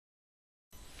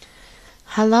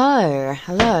Hello,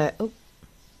 hello. Oh,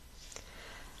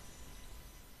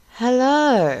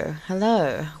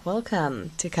 hello.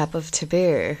 Welcome to Cup of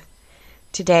Taboo.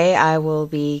 Today I will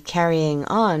be carrying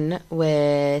on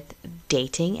with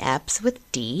dating apps with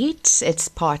Deets. It's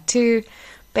part two.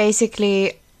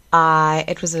 Basically,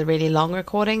 it was a really long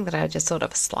recording that I just sort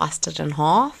of sliced it in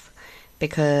half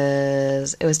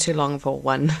because it was too long for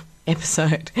one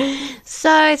episode.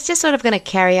 So it's just sort of going to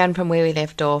carry on from where we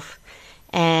left off.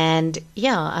 And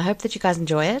yeah, I hope that you guys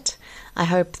enjoy it. I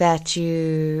hope that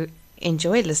you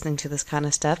enjoy listening to this kind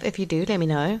of stuff. If you do, let me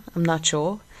know. I'm not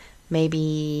sure.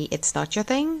 Maybe it's not your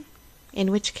thing,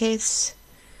 in which case,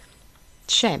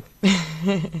 shame.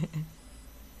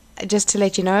 Just to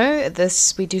let you know,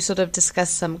 we do sort of discuss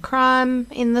some crime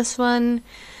in this one,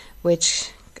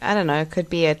 which, I don't know, could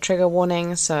be a trigger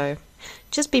warning, so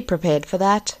just be prepared for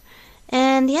that.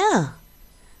 And yeah,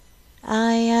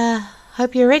 I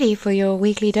hope you're ready for your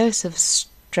weekly dose of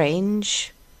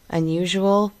strange,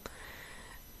 unusual,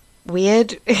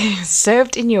 weird,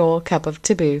 served in your cup of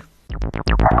taboo.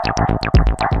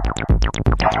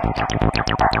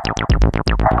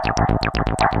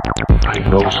 I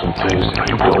know some things that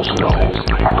you don't know.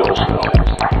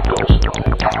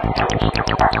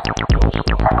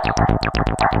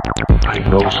 I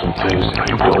know some things that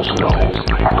you don't know.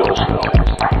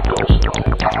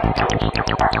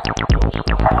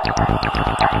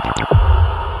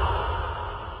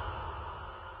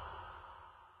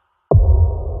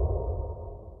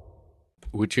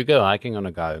 Would you go hiking on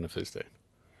a guy on a first date?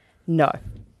 No,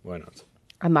 Why not?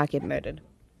 I might get murdered.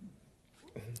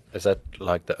 Is that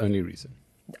like the only reason?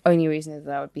 The only reason is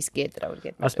that I would be scared that I would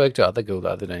get I murdered. spoke to other girl the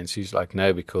other day and she's like,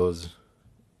 no, because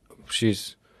she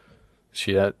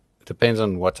depends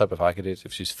on what type of hike it is.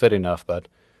 If she's fit enough, but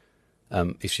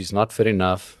if she's not fit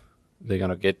enough, they're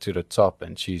gonna get to the top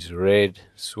and she's red,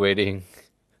 sweating,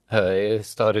 her hair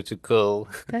started to curl.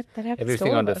 That happens Everything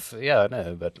to all on of the us. yeah, I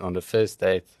know, but on the first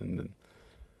date, and then,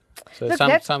 so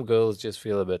Look, some girls just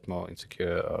feel a bit more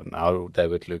insecure on how they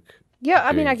would look. Yeah,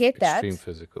 I mean, I doing get that. extreme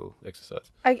physical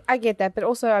exercise. I get that, but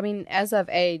also, I mean, as I've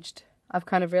aged, I've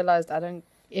kind of realized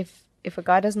if a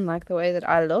guy doesn't like the way that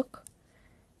I look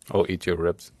Or eat your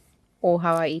ribs. or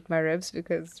how I eat my ribs,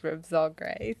 because ribs are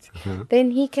great,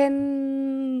 then he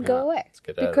can go Yeah, away. let's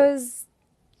get out of it. Because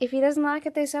if he doesn't like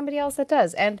it, there's somebody else that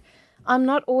does. And I'm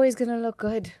not always going to look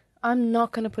good. I'm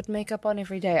not going to put makeup on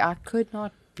every day. I could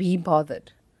not be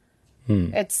bothered.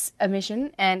 It's a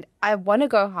mission, and I want to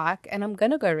go hike, and I'm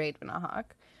going to go red when I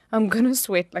hike. I'm going to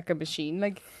sweat like a machine.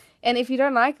 And if you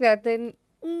don't like that, then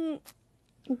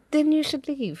you should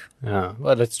leave. Yeah,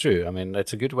 well, that's true. I mean,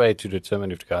 that's a good way to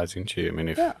determine if the guy's into you. I mean,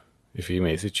 if he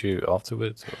messaged you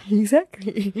afterwards. Or...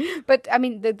 Exactly. But, I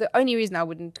mean, the only reason I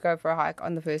wouldn't go for a hike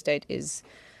on the first date is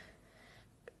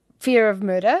fear of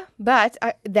murder. But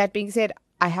that being said,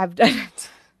 I have done it.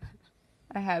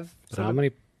 I have. So how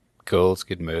many girls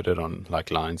get murdered on,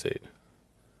 like, Lion's Head?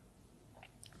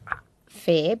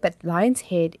 Fair, but Lion's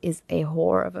Head is a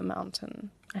horror of a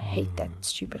mountain. I hate that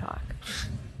stupid hike.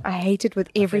 I hate it with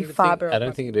every fiber of I my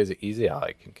don't think it is an easy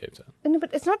hike in Cape Town. No,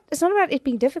 but it's not about it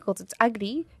being difficult. It's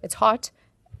ugly. It's hot.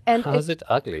 And How is it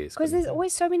ugly? It's because gonna- there's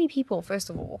always so many people, first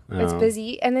of all. It's Oh.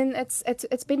 busy, and then it's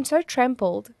been so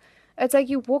trampled. It's like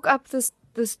you walk up this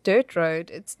dirt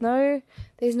road.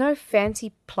 There's no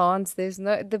fancy plants.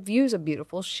 The views are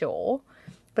beautiful, sure,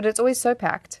 but it's always so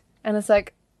packed. And it's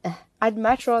like, I'd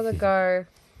much rather go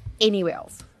anywhere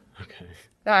else. Okay.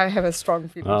 I have a strong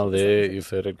feeling. Well, towards there it. you've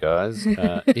heard it, guys.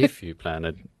 If you plan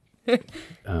it,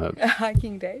 A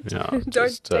hiking date. yeah, Don't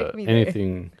just take me there.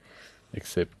 anything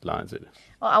except Lion's Head.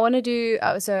 Well, I want to do.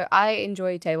 So I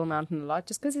enjoy Table Mountain a lot,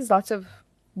 just because there's lots of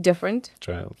different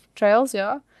Trails. trails.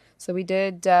 Yeah. So we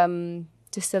did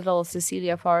just a little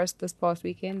Cecilia Forest this past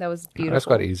weekend. That was beautiful. That's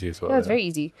quite easy as well. Yeah, it's yeah. very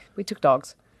easy. We took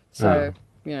dogs, so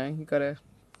Oh. you got to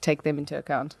take them into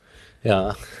account.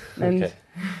 Yeah. And- Okay.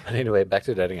 But anyway, back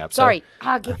to dating apps. Sorry,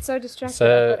 I get so distracted.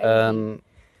 So, I've got ADD.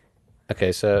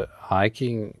 okay, so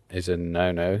hiking is a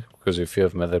no-no because of fear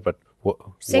of murder. But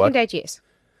Second date, yes.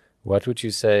 what would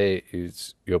you say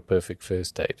is your perfect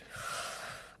first date?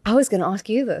 I was going to ask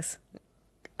you this.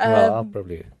 Well, I'll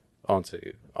probably answer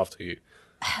you after you.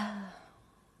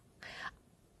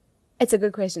 It's a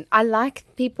good question. I like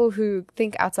people who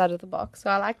think outside of the box. So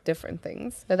I like different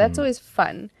things. So that's always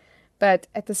fun. But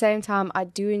at the same time, I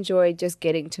do enjoy just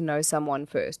getting to know someone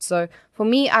first. So for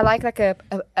me, I like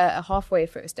a halfway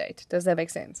first date. Does that make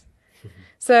sense?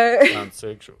 So Sounds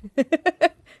sexual.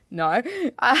 no,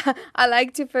 I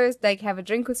like to first have a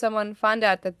drink with someone, find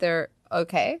out that they're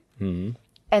okay. Mm-hmm.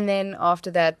 And then after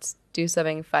that, do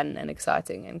something fun and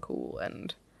exciting and cool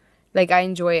and Like, I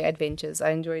enjoy adventures.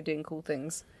 I enjoy doing cool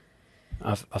things.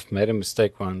 I've made a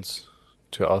mistake once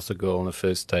to ask a girl on the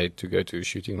first date to go to a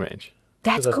shooting range.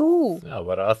 That's 'Cause cool. Yeah,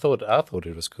 but I thought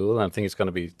it was cool. And I think it's going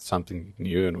to be something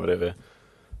new and whatever.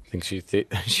 I think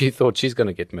she thought she's going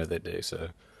to get me that day, so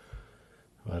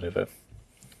whatever.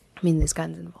 I mean, there's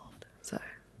guns involved, so.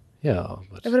 Yeah,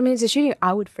 but But I mean, it's a shooting.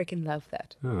 I would freaking love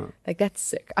that. oh, Like, that's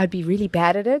sick. I'd be really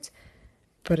bad at it,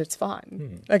 but it's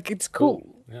fine. Like, it's cool.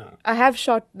 yeah. I have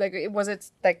shot, like, was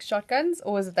it like shotguns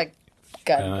or was it like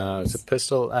gun? It's a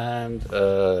pistol and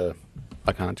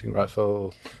like a hunting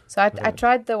rifle, So I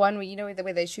tried the one where, you know,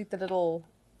 where they shoot the little,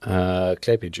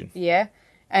 clay pigeon. yeah,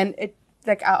 and it,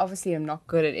 like, I obviously am not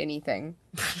good at anything.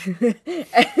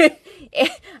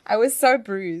 I was so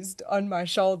bruised on my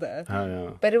shoulder, Oh yeah.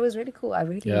 but it was really cool. I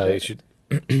really Yeah, enjoyed you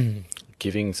it. should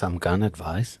giving some gun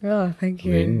advice. Oh, thank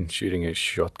you. When shooting a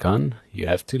shotgun, you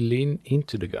have to lean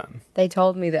into the gun. They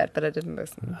told me that, but I didn't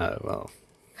listen. Well,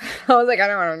 I was like, I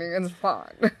don't want to, it's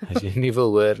fine. as jy nie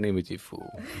wil hoor nie, moet jy voel.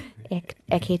 Ek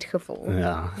het gevoel.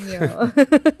 Yeah. Yeah.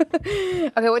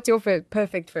 Okay, what's your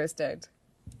perfect first date?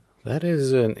 That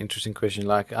is an interesting question.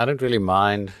 Like, I don't really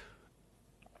mind.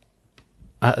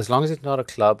 As long as it's not a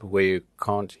club where you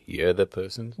can't hear the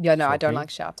person. Yeah, no, I don't talking. like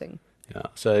shouting. Yeah,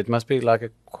 so it must be like a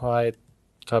quiet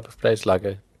type of place, like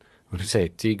I wouldn't say a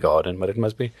tea garden, but it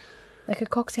must be, Like a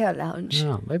cocktail lounge.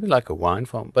 yeah, maybe like a wine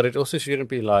farm. But it also shouldn't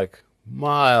be like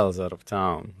miles out of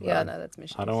town. Yeah, Like, no, that's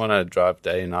mission. I don't want to drive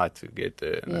day and night to get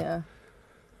there. you know.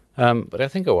 Yeah. But I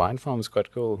think a wine farm is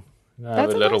quite cool. You know, have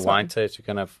That's a a little nice wine one. taste. You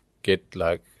kind of get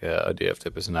like idea of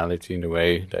their personality in the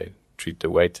way they treat the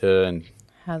waiter, and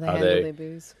How they Are handle they- their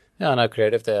booze. yeah, how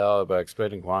creative they are about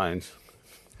explaining wines.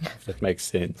 If that makes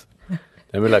sense.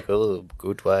 Then we're like, oh,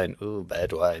 good wine, oh,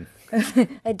 bad wine.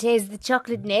 I taste the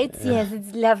chocolate notes. Yes,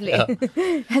 it's lovely. Yeah.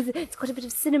 It's got a bit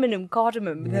of cinnamon and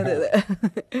cardamom.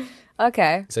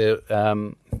 Okay. So,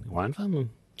 wine farm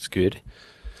is good.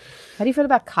 How do you feel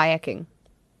about kayaking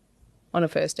on a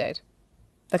first date?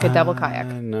 Like a double kayak?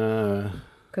 No.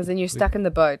 Because then you're stuck in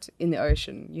the boat in the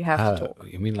ocean. You have to Oh, talk.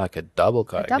 you mean like a double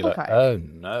kayak? double You're like, kayak. oh,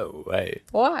 no way.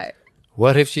 Why?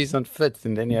 What if she's not fit?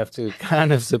 And then you have to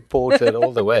kind of support it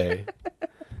all the way.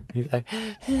 He's like,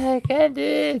 I can't do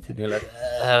it. And you're like,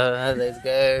 let's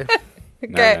go.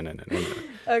 Okay. No.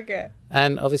 Okay.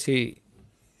 And obviously,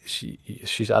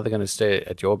 she's either going to stay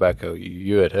at your back or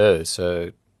you at hers.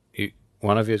 So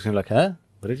one of you is going to be like, huh?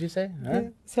 What did you say? Huh?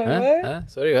 Sorry, Huh? what? Huh?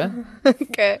 Sorry, huh?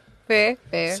 Okay.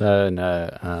 Fair. So no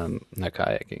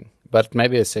kayaking. But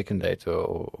maybe a second date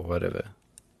or whatever.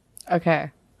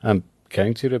 Okay.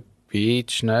 Going to the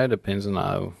beach, no, depends on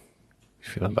how you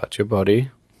feel about your body.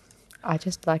 I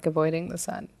just like avoiding the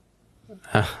sun.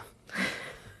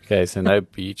 Okay, so no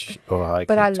beach or hiking.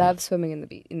 But I to- love swimming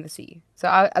in the sea. So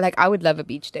I would love a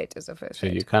beach date as a first So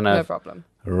date. you kind no of problem.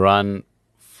 run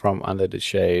from under the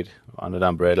shade, under the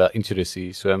umbrella, into the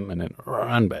sea, swim, and then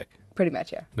run back. Pretty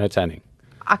much, yeah. No tanning.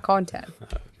 I can't tan.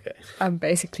 Okay. I'm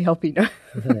basically albino.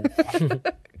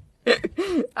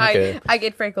 Okay. I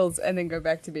get freckles and then go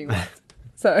back to being white.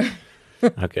 So,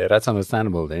 Okay, that's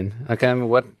understandable then. Okay, I mean,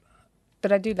 what?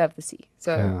 but I do love the sea.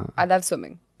 So Yeah. I love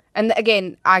swimming. And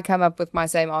again, I come up with my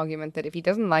same argument that if he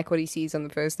doesn't like what he sees on the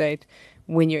first date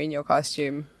when you're in your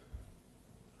costume,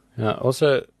 Yeah,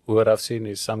 also, what I've seen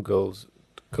is some girls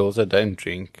that don't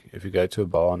drink, if you go to a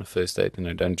bar on a first date and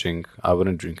they don't drink, I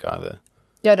wouldn't drink either.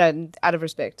 yeah, no, out of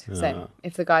respect, Yeah. same.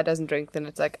 If the guy doesn't drink, then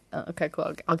it's like, oh, okay,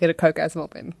 cool, I'll get a Coke as well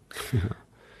then.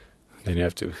 Then you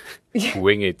have to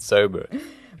wing it sober.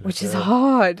 Which is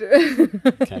hard.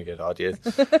 Can't get hot yet.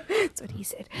 That's what he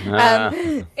said. Nah.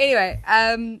 Anyway,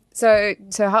 so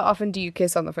how often do you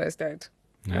kiss on the first date?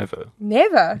 Never.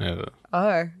 Never.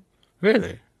 Oh.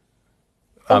 Really?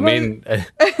 I mean,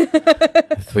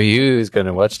 for you who's going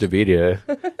to watch the video,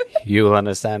 you'll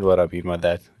understand what I mean by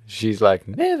that. She's like,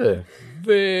 never.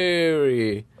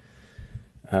 Very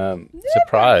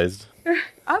surprised.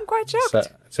 I'm quite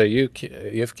shocked. So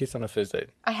you've kissed on a first date?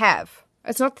 I have.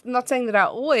 It's not saying that I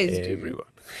always do. Everyone.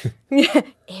 Yeah,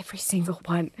 every single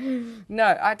one.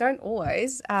 No, I don't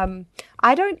always.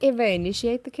 I don't ever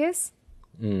initiate the kiss.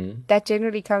 That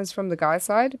generally comes from the guy's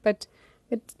side, but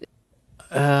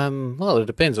Well, it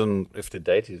depends on if the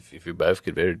date is, if you both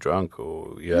get very drunk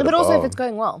or you had but a also if bar. it's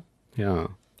going well. Yeah.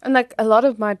 And like a lot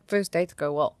of my first dates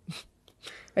go well.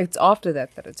 It's after that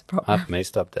it's a problem. I've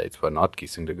messed up dates by not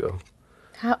kissing the girl.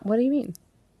 What do you mean?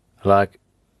 Like,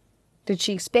 Did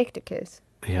she expect a kiss?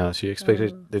 yeah, she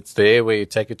expected it's there where you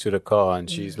take it to the car and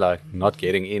she's like not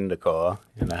getting in the car.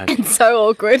 And like, It's so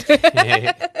awkward.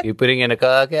 you putting in the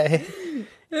car, okay?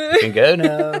 You can go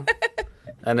now.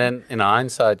 And then in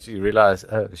hindsight, you realize,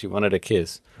 oh, she wanted a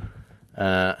kiss.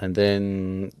 And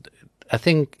then I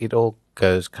think it all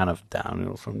goes kind of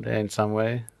downhill from there in some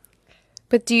way.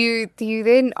 But do you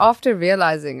then, after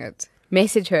realizing it,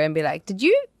 message her and be like, did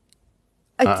you?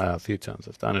 A few times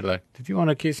I've done it. Like, did you want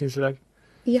to kiss? And she's like,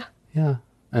 Yeah. yeah.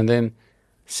 And then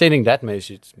sending that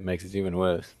message makes it even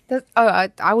worse.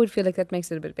 I would feel like that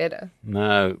makes it a bit better.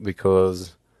 No,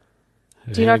 because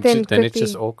Do you not then then it's quickly-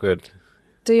 just awkward.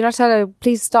 Do you not tell her,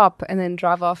 please stop, and then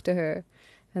drive after her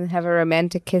and have a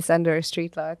romantic kiss under a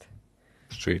streetlight?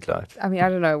 Streetlight. I mean, I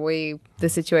don't know where the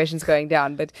situation's going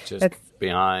down, but Just that's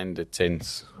behind the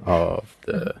tents of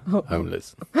the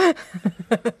homeless.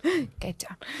 get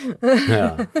down.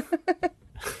 Yeah.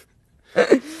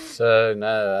 So,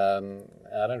 no,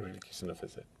 I don't really kiss on the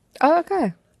first date. Oh,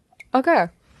 okay. Okay.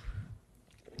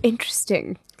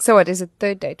 Interesting. So what, is it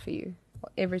third date for you?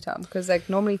 Every time? Because like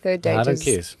normally third date I don't is...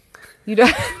 kiss. You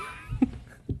don't...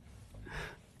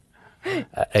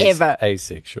 Ever.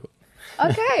 Asexual.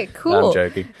 Okay, cool. No, I'm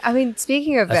joking. I mean,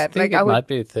 speaking of I that, think like I it would... might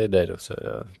be a third date or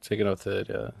so. Second or third,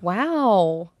 yeah.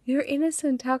 Wow. You're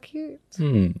innocent. How cute.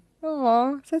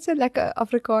 Oh, such a lekker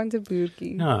Afrikaanse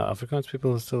boertjie. No, Afrikaans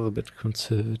people are still a bit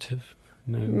conservative.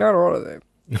 No, Not all of them.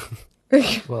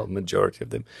 well, majority of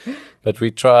them. But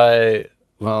we try,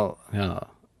 well, yeah.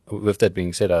 With that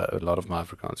being said, a lot of my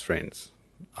Afrikaans friends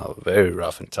are very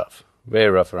rough and tough. Very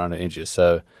rough around the edges.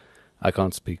 So I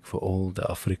can't speak for all the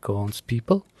Afrikaans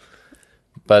people.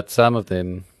 But some of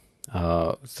them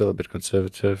are still a bit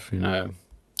conservative, you know.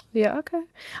 Yeah, okay.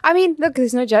 I mean, look,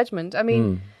 there's no judgment. I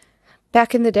mean,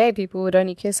 back in the day, people would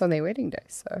only kiss on their wedding day,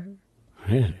 so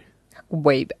Really?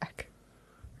 way back.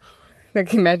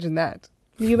 Like, imagine that.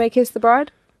 You may kiss the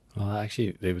bride? Well,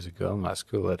 actually, there was a girl in my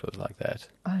school that was like that.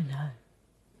 Oh, no.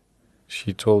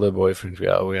 She told her boyfriend,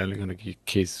 we're only going to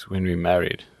kiss when we're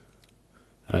married.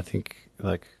 And I think,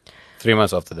 like, 3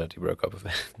 months after that, he broke up with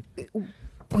her.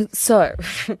 So,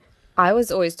 I was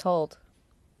always told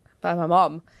by my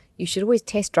mom, you should always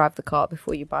test drive the car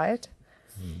before you buy it.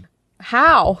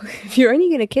 How? If you're only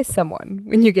going to kiss someone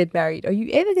when you get married, are you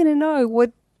ever going to know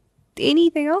what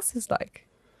anything else is like?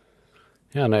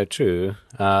 Yeah, no, true.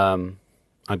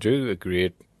 I do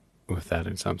agree with that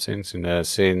in some sense, in a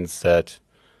sense that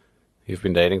you've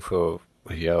been dating for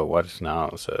a year or what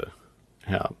now, so,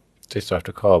 yeah, test drive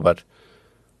the car, but,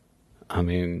 I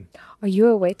mean... Are you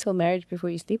a wait till marriage before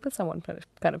you sleep with someone kind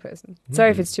of person? Sorry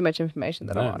if it's too much information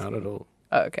that No, I'm asking. not at all.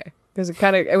 Oh, okay. Because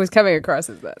it was coming across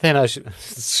as that. Then I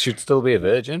should still be a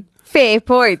virgin. Fair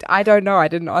point. I don't know. I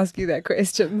didn't ask you that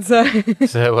question. So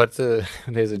So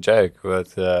there's a joke,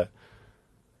 but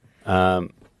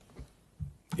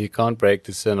you can't break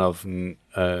the sin of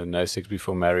no sex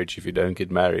before marriage if you don't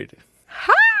get married.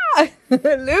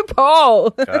 loophole.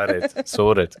 Got it.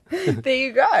 Sorted. There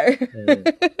you go.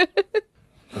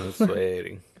 I'm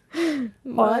swearing.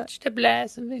 Watch the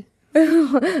blasphemy.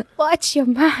 Watch your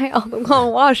mouth. I'm gonna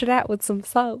wash it out with some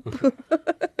soap.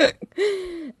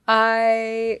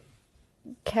 I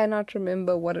cannot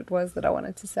remember what it was that I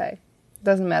wanted to say.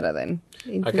 Doesn't matter then.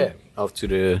 Okay, off to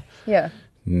the Yeah.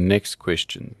 next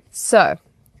question. So,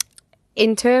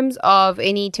 in terms of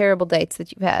any terrible dates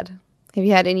that you've had, have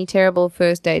you had any terrible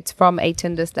first dates from a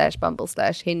Tinder / Bumble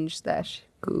 / Hinge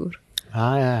 / Goor?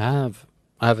 I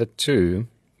have it too.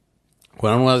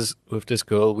 One was with this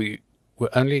girl, we were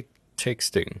only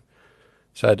texting.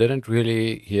 So I didn't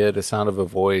really hear the sound of her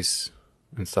voice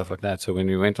and stuff like that. So when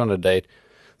we went on a date,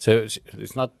 so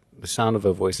it's not the sound of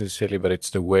her voice necessarily, but it's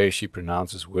the way she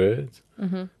pronounces words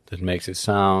that makes it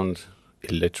sound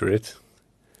illiterate.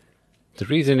 The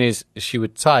reason is she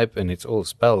would type and it's all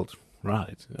spelled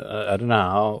right. I don't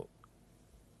know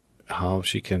how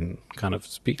she can kind of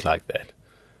speak like that.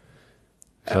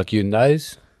 It's like, you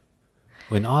knows,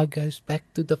 when I goes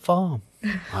back to the farm,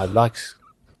 I like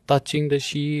touching the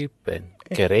sheep and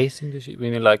caressing the sheep.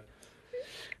 And you're like,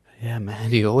 yeah,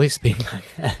 man, you always been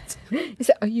like that.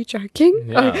 Are you joking?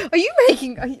 Yeah. Are you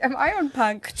making? Am I on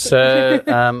punk? So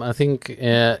I think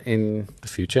in the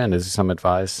future, and this is some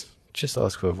advice, just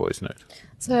ask for a voice note.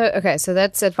 So, okay, so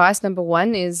that's advice number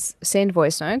 1 is send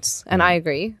voice notes. And I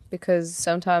agree, because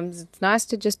sometimes it's nice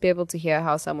to just be able to hear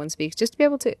how someone speaks, just to be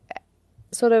able to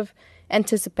sort of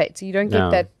anticipate so you don't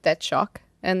get Yeah. that shock.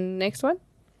 And next one?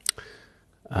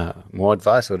 More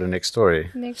advice or the next story?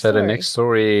 Next so story. the next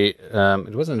story,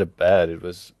 it wasn't a bad, it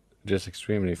was just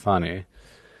extremely funny.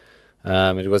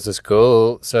 It was this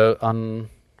girl, so on,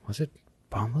 was it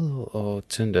Bumble or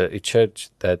Tinder? It showed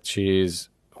that she's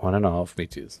 1.5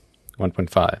 meters,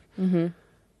 1.5. Mm-hmm.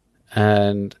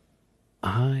 And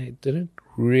I didn't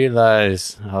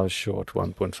realize how short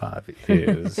 1.5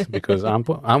 is because I'm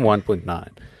 1.9.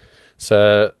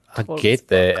 So I Tall as get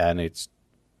there and it's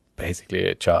basically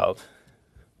a child.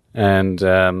 And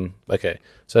okay,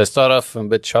 so I start off a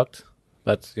bit shocked,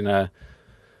 but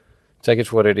take it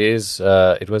for what it is.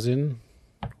 It was in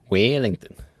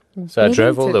Wellington, so I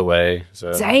drove all the way.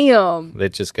 So Damn.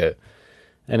 let's just go.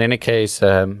 In any case,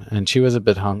 and she was a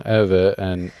bit hungover,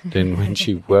 and then when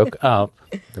she woke up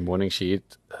the morning, she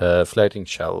hit a floating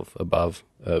shelf above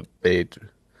a bed.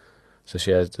 So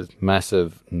she has this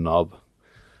massive knob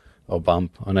or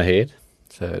bump on her head.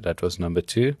 So that was number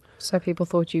 2. So people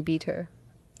thought you beat her.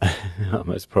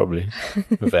 Most probably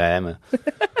with a hammer.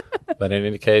 But in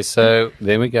any case, so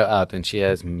then we go out and she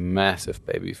has massive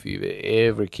baby fever.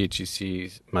 Every kid she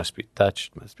sees must be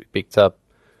touched, must be picked up,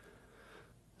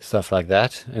 stuff like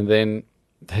that. And then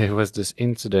there was this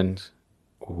incident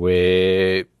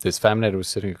where this family that was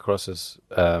sitting across us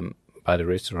by the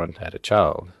restaurant had a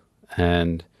child.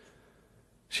 And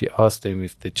she asked them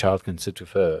if the child can sit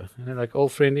with her. And they're like, all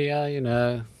friendly, yeah,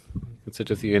 can sit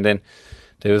with you. And then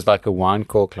there was like a wine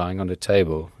cork lying on the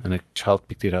table, and a child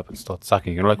picked it up and started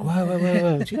sucking. And we're like,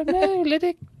 whoa. She's like, no, let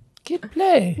the kid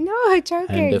play. No,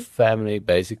 joking. And the family,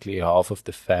 basically half of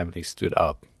the family stood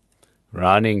up,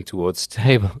 running towards the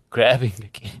table, grabbing the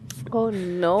kid. Oh,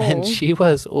 no. And she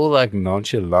was all like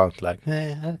nonchalant, like,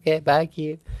 okay, bye,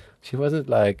 kid. She wasn't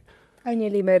like, I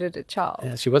nearly murdered a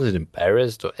child. she wasn't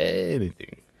embarrassed or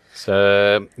anything.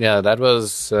 So, yeah, that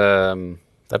was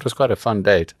quite a fun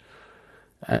date.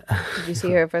 Did you see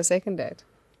her for a second date?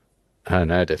 Oh,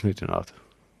 no, definitely not.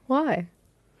 Why?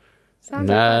 Sounds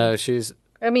No, like she's, fun.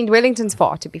 I mean, Wellington's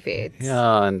far, to be fair.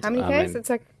 yeah. And How many I Ks? mean, It's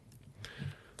like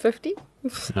 50?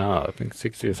 no, I think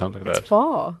 60 or something like It's that.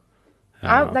 far.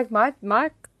 Yeah. Like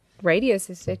my radius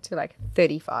is set to like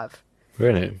 35.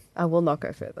 Really? I will not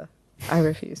go further. I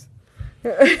refuse.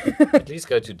 At least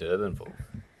go to Durbanville.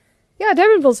 Yeah,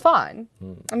 Durbanville's fine.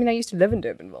 I mean, I used to live in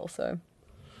Durbanville, so.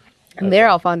 And there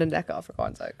I'll find in Lekker,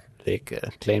 Afrikaans ook.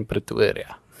 Lekker, Klein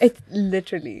Pretoria. It's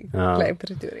literally Oh. Klein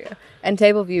Pretoria. And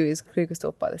Tableview is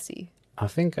Krugersdorp by the sea.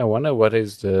 I wonder what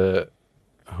is the,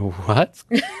 what?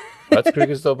 What's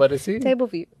Krugersdorp by the sea?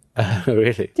 Tableview.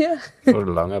 Really? Yeah. For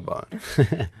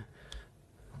Langebaan.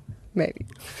 Maybe.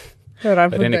 No, I'm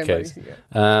But from in any Durban, case,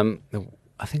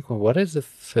 I think, what is the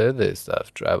furthest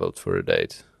I've traveled for a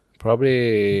date?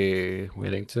 Probably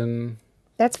Wellington,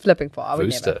 That's flipping far. I would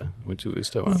Worcester. Went to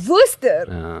Worcester never. once.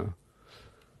 Worcester?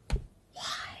 Why?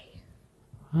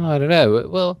 Oh, I don't know.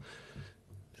 Well,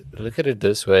 look at it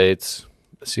this way. It's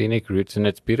a scenic route and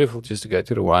it's beautiful just to go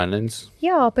to the winelands.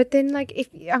 Yeah, but then like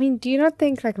do you not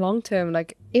think like long term,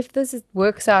 like if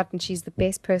works out and she's the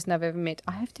best person I've ever met,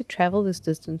 I have to travel this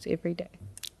distance every day.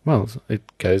 Well, it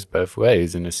goes both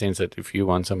ways in the sense that if you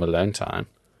want some alone time,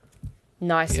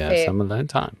 Nice, yeah, fair. some alone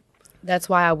time That's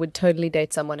why I would totally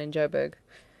date someone in Joburg.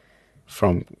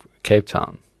 from Cape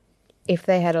Town. If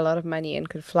they had a lot of money and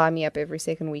could fly me up every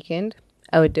second weekend,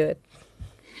 I would do it.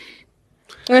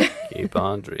 Keep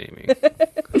on dreaming.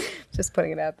 Just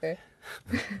putting it out there.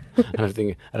 I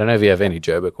don't know if you have any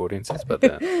Joburg audiences, but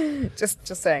Just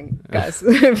saying, guys.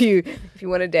 if you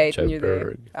want to date and you're there,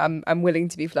 Joburg. I'm willing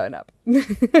to be flown up.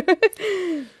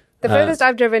 The furthest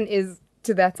I've driven is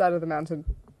to that side of the mountain.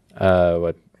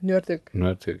 what? Noordhoek.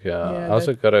 Noordhoek, Yeah, I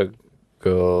also got a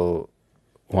girl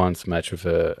once match with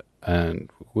her, and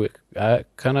I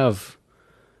kind of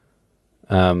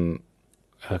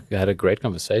I had a great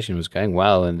conversation. It was going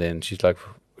well, and then she's like,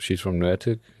 she's from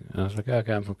Noordhoek, and I was like,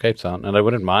 okay, I'm from Cape Town, and I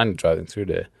wouldn't mind driving through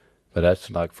there, but that's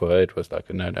like for her, it was like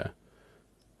a no.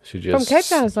 She just From Cape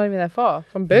Town, it's not even that far.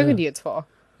 From Burgundy, it's far.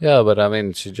 Yeah, but I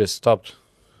mean, she just stopped.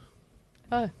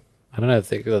 Oh. I don't know.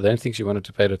 I don't think she wanted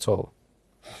to pay the toll.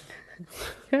 You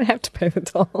don't have to pay the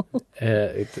toll.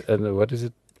 And what is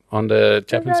it on the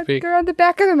Chapman's Peak? Go around the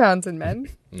back of the mountain, man.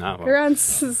 No, Go around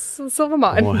Silver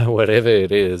Mine. whatever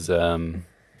it is,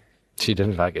 she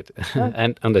didn't like it.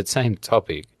 And on that same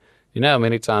topic, you know how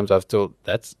many times I've told,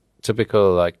 that's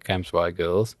typical like Camps Y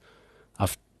girls.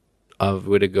 I've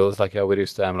with the girls like, yeah, where do you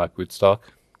stay? I'm like, Woodstock.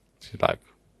 She's like,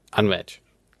 unmatched.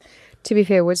 To be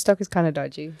fair, Woodstock is kind of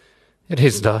dodgy. It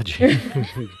is dodgy.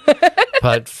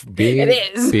 But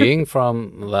being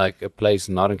from like a place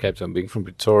not in Cape Town, being from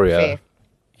Pretoria, Fair.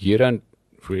 you don't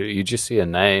really, you just see a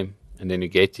name and then you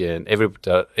get here and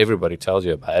everybody tells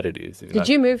you how bad it is. Did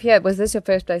you move here? Was this your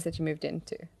first place that you moved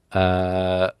into?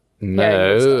 No,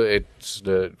 Woodstock.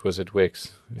 it was at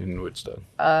Wix in Woodstock.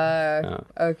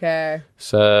 Okay.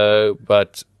 So,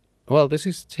 but, well, this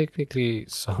is technically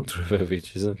Salt River,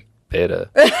 which isn't better.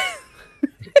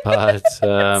 But,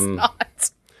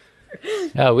 Not.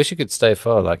 yeah, I wish you could stay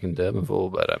far, like in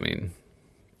Durbanville, but I mean,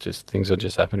 just things are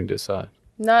just happening this side.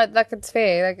 No, like it's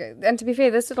fair. Like, and to be fair,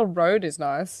 this little road is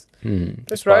nice. This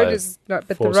It's by road is not,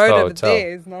 but the four-star road over hotel.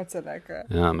 there is not so like.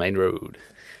 Yeah, main road.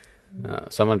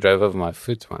 Someone drove over my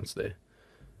foot once there.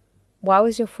 Why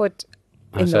was your foot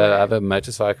in the So I way? have a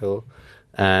motorcycle,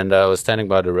 and I was standing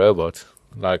by the robot.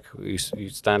 Like you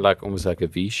stand like almost like a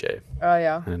V shape, Oh,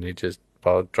 yeah. and he just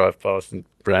drove past and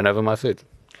ran over my foot.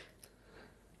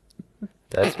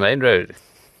 That's main road.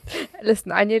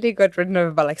 Listen, I nearly got ridden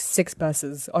over by like 6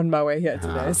 buses on my way here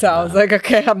today. So I was like,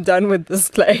 okay, I'm done with this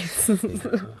place.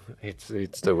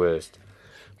 It's the worst.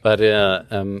 But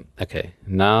okay.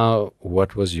 Now,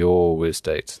 what was your worst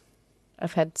date?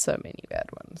 I've had so many bad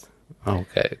ones.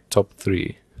 Okay, top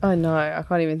 3. Oh, no, I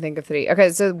can't even think of 3. Okay,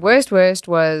 so the worst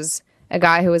was a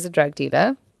guy who was a drug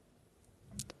dealer.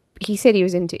 He said he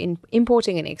was into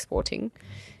importing and exporting.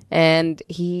 And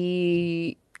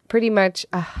he pretty much,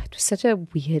 it was such a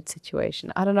weird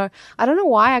situation. I don't know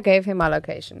why I gave him my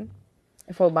location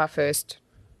for our first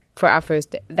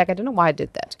date. Like, I don't know why I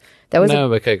did that. That was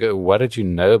Okay, good. What did you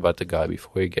know about the guy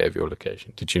before he gave your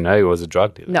location? Did you know he was a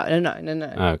drug dealer?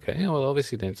 no. Okay, yeah, well,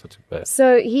 obviously then it's not too bad.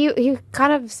 So he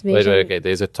kind of Wait, okay,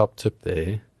 there's a top tip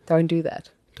there. Don't do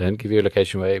that. Don't give your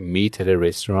location away. Meet at a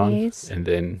restaurant, Yes. and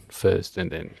then take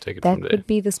it That from there. would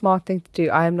be the smart thing to do.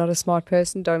 I am not a smart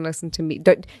person. Don't listen to me.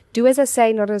 Don't do as I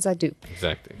say, not as I do.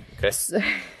 Exactly. Okay.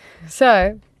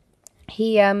 So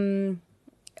he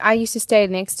I used to stay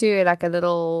next to like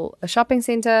a shopping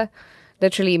center.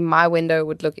 Literally my window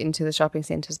would look into the shopping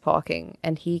center's parking,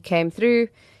 and he came through.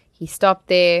 He stopped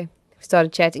there,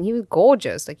 started chatting. He was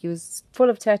gorgeous. Like, he was full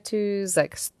of tattoos,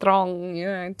 like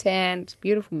strong, tanned,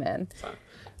 beautiful man.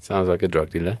 Sounds like a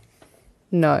drug dealer.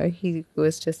 No, he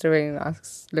was just a really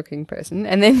nice looking person.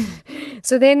 And then,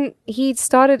 so then he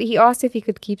asked if he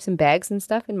could keep some bags and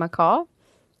stuff in my car.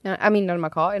 I mean, not in my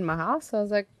car, in my house. I was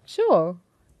like, sure,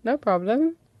 no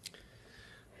problem.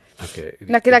 Okay.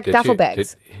 Like duffel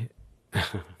bags.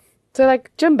 So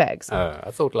like gym bags.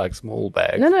 I thought like small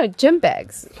bags. No, gym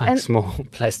bags. Like And small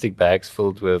plastic bags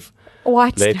filled with,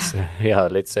 white let's stuff.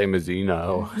 say Mazina.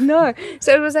 Or, No.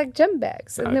 So it was like gym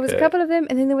bags. And there was a Okay. couple of them.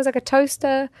 And then there was like a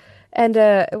toaster and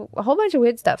a whole bunch of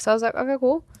weird stuff. So I was like, okay,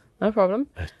 cool. No problem.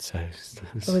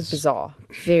 It was bizarre.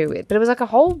 Very weird. But it was like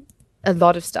a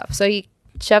lot of stuff. So he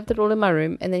shoved it all in my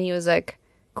room, and then he was like,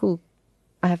 cool,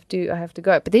 I have to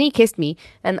go. But then he kissed me,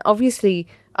 and obviously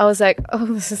I was like, oh,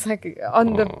 this is like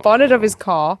on the bonnet of his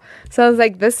car. So I was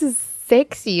like, this is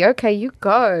sexy. Okay, you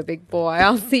go, big boy.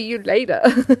 I'll see you later.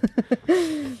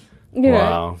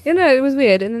 Wow. It was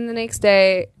weird. And then the next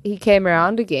day he came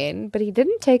around again, but he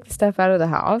didn't take the stuff out of the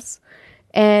house.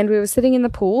 And we were sitting in the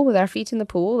pool with our feet in the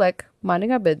pool, like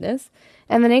minding our business.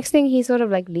 And the next thing, he sort of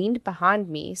like leaned behind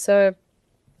me. So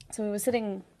we were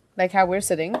sitting like how we're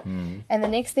sitting. And the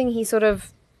next thing, he sort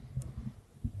of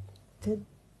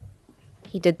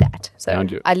did that. So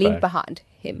Behind your I leaned back. behind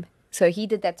him. So he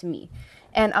did that to me.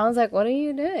 And I was like, what are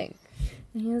you doing?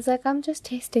 And he was like, I'm just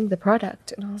testing the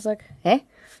product. And I was like, eh?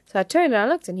 So I turned and I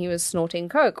looked, and he was snorting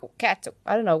coke or cat, or,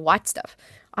 I don't know, white stuff.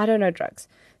 I don't know drugs.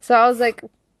 So I was like,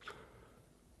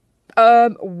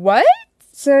 what?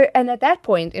 So, and at that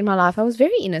point in my life, I was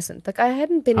very innocent. Like, I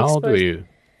hadn't been How exposed. old were you?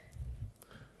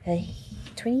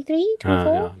 23,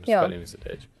 24? Just quite innocent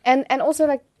age. And also,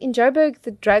 like, in Joburg,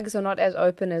 the drugs are not as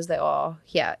open as they are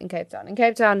here in Cape Town. In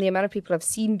Cape Town, the amount of people I've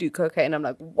seen do cocaine, I'm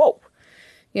like, whoa.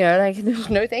 Like,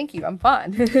 no, thank you, I'm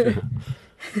fine.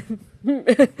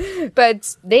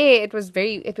 But there,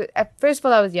 first of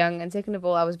all, I was young, and second of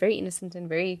all, I was very innocent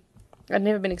and I'd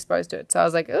never been exposed to it. So I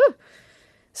was like, oh.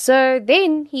 So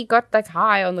then he got like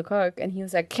high on the coke, and he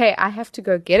was like, okay, I have to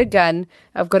go get a gun.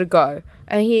 I've got to go.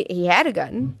 And he had a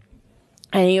gun,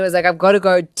 and he was like, I've got to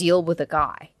go deal with a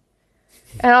guy.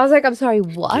 And I was like, I'm sorry,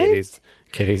 what?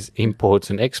 Get his imports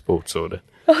and exports ordered.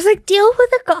 I was like, deal with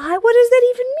a guy? What does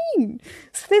that even mean?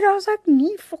 So then I was like,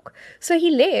 nee, fuck. So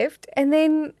he left, and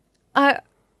then I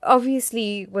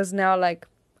obviously was now like,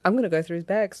 I'm going to go through his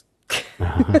bags.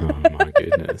 Oh my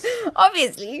goodness.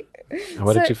 Obviously.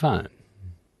 What So- did you find?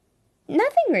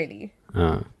 Nothing really.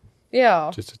 Oh,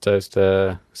 Yeah. just a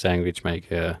toaster, sandwich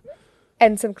maker.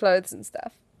 And some clothes and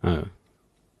stuff. Oh,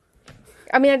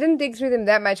 I mean, I didn't dig through them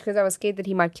that much because I was scared that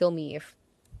he might kill me if...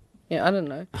 I don't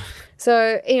know.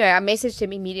 So, anyway, I messaged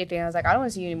him immediately, and I was like, I don't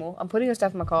want to see you anymore. I'm putting your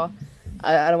stuff in my car.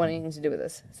 I don't want anything to do with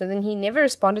this. So then he never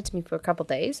responded to me for a couple of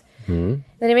days. Then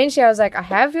eventually I was like, I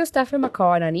have your stuff in my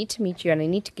car, and I need to meet you, and I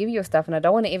need to give you your stuff, and I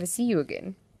don't want to ever see you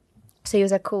again. So he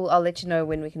was like, cool, I'll let you know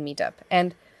when we can meet up.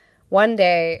 And one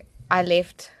day I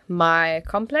left my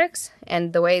complex,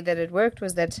 and the way that it worked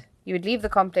was that you would leave the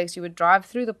complex, you would drive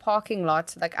through the parking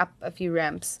lot, like up a few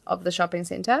ramps of the shopping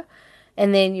center,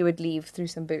 and then you would leave through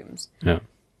some booms. yeah.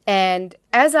 And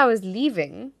as I was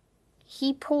leaving,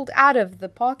 he pulled out of the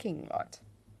parking lot.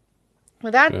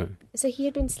 Without, Yeah. so he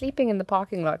had been sleeping in the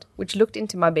parking lot, which looked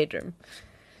into my bedroom.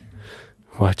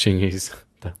 Watching his,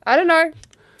 I don't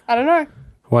know.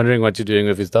 wondering what you're doing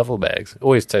with his duffel bags.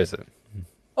 Always toasted.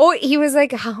 Or he was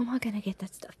like, how am I going to get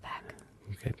that stuff back?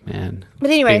 Okay, man. But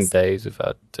It's anyways. been days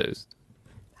without toast.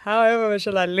 However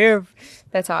shall I live?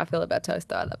 That's how I feel about toast.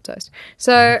 Though. I love toast.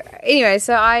 So anyway,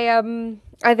 so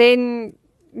I then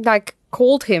like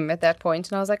called him at that point,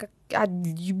 and I was like,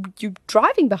 "You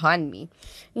driving behind me?"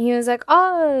 And he was like,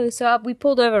 "Oh." So we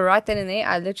pulled over right then and there.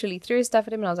 I literally threw his stuff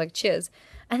at him, and I was like, "Cheers."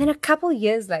 And then a couple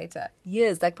years later,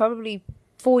 like probably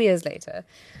 4 years later,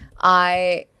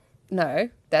 no,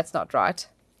 that's not right.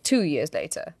 2 years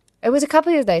later, it was a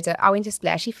couple years later. I went to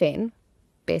Splashy Fen,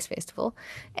 best festival,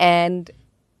 and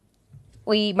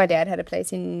my dad had a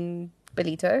place in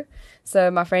Belito. So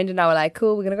my friend and I were like,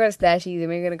 cool, we're going to go to Splashy, then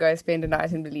we're going to go spend a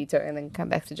night in Belito and then come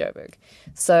back to Joburg.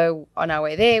 So on our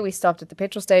way there, we stopped at the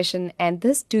petrol station and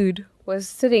this dude was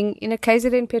sitting in a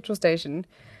KZN petrol station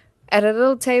at a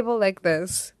little table like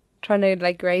this, trying to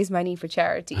like raise money for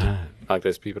charity. Like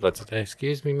those people that say,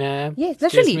 excuse me, ma'am. Yeah,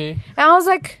 Excuse literally. me." And I was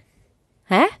like,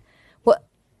 huh? What?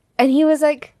 And he was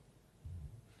like,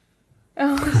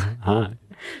 Hi.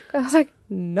 I was like,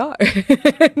 no,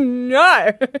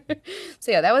 no.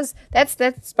 So yeah,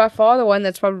 that's by far the one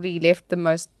that's probably left the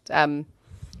most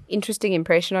interesting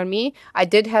impression on me. I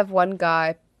did have one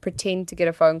guy pretend to get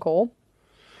a phone call.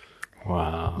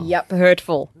 Wow. Yep,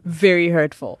 hurtful, very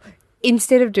hurtful.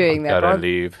 Instead of doing that, Gotta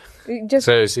leave. just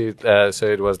So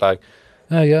it was like,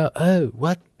 oh yeah, oh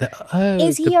what?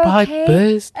 is the he pipe okay?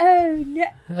 burst. Oh no!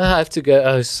 Oh, I have to go.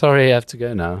 Oh, sorry, I have to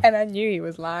go now. And I knew he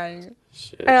was lying,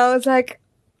 Shit. and I was like,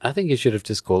 I think you should have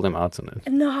just called him out on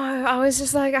it. no. I was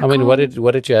just like, I mean, what can't.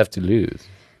 did you have to lose?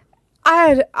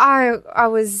 I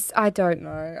don't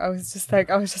know. I was just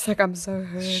like, I'm so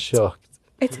hurt. Shocked.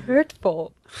 It's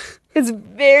hurtful. It's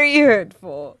very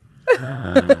hurtful.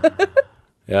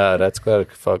 Yeah, that's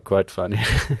quite funny.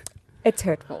 It's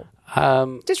hurtful.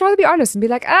 um, Just rather be honest and be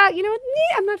like, you know what?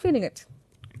 Nah, I'm not feeling it.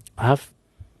 I've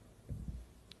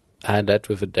had that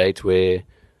with a date where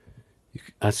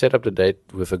I set up the date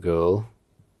with a girl,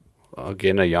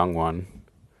 again a young one.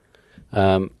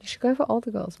 You should go for older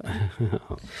girls, man.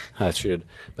 I should.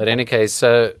 But in any case,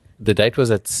 so the date was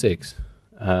at 6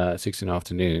 in the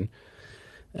afternoon.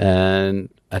 And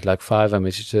at like 5, I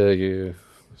messaged her, you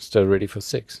still ready for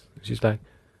 6? She's like,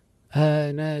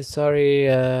 no, sorry,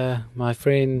 my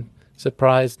friend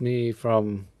surprised me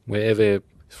from wherever,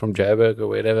 from Joburg or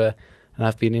wherever, and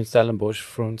I've been in Stellenbosch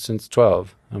since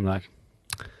 12. I'm like,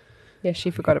 Yeah,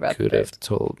 she forgot about could that. have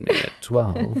told me at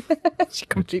 12. She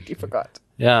completely forgot.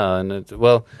 Yeah, and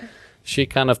she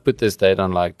kind of put this date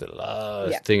on like the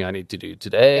last Yeah. thing I need to do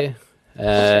today.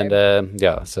 And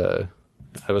yeah, so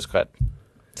it was quite,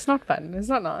 It's not fun. It's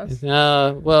not nice.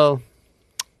 well,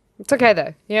 It's okay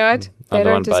though. You know what? They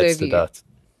another one don't bites deserve the you.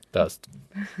 dust.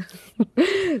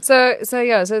 So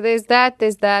yeah. So there's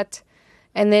that,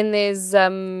 and then there's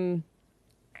Have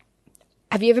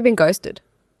you ever been ghosted?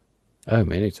 Oh,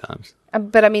 many times.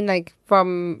 But I mean, like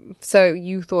so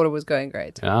you thought it was going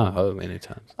great. Yeah, many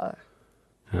times. Oh.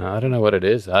 I don't know what it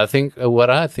is. I think what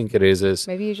I think it is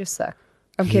Maybe you just suck.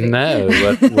 I'm kidding. No,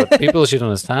 what people should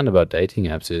understand about dating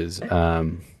apps is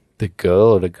the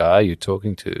girl or the guy you're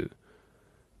talking to.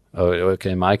 Oh,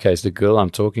 okay. In my case, the girl I'm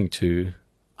talking to,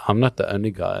 I'm not the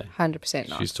only guy 100%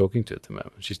 not. she's talking to at the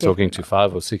moment. She's Definitely talking to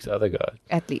 5 or 6 other guys.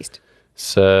 At least.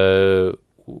 So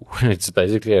it's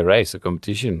basically a race, a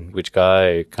competition. Which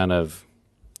guy kind of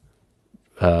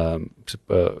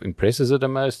impresses her the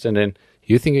most, and then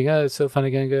you thinking, oh, it's so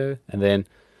funny, gonna go, and then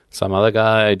some other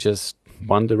guy just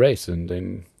won the race, and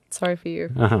then Sorry for you.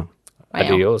 Wow.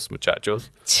 Adios, muchachos.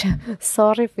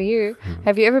 Sorry for you.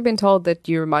 Have you ever been told that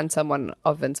you remind someone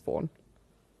of Vince Vaughn?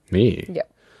 Me? Yeah.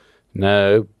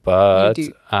 No, but You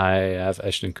do. I have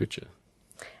Ashton Kutcher.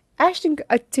 Ashton,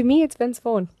 to me, it's Vince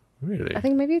Vaughn. Really? I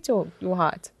think maybe it's your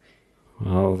height.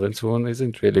 Well, Vince Vaughn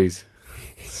isn't really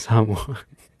someone.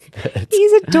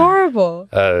 He's adorable.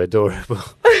 Oh, adorable.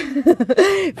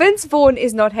 Vince Vaughn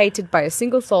is not hated by a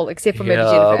single soul except for maybe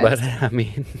Yeah, Jennifer. but Aniston. I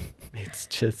mean, it's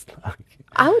just like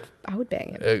I would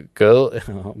bang him. a girl,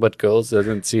 but girls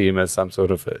doesn't see him as some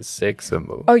sort of a sex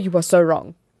symbol. Oh, you are so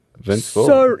wrong. Vince Vaughn.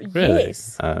 so- Really?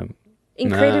 yes. Um,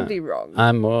 Incredibly wrong.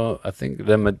 I'm more. I think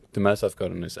the most I've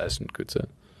gotten is Ashton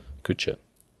Kutcher.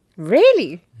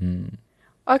 Really?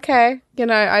 Okay. You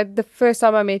know, the first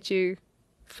time I met you,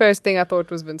 first thing I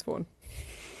thought was Vince Vaughn.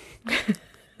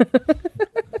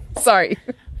 Sorry.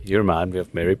 You remind me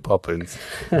of Mary Poppins.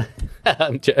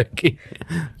 I'm joking.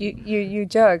 You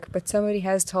joke, but somebody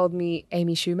has told me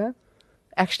Amy Schumer.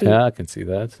 Actually, Yeah, I can see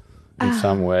that. in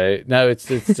some way. No, it's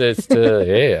the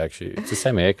hair actually. It's the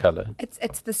same hair color.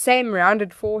 It's the same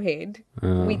rounded forehead.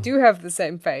 We do have the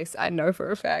same face. I know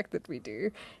for a fact that we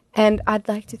do. And I'd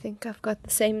like to think I've got the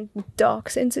same dark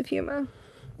sense of humor.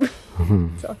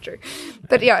 It's not true.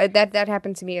 But yeah, that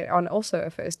happened to me on also a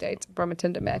first date from a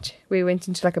Tinder match. We went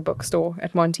into like a bookstore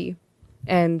at Monty.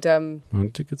 And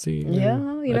Monty could see. yeah,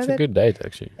 you that's know a good date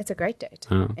actually. it's a great date.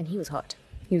 Oh. And he was hot.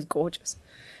 He was gorgeous.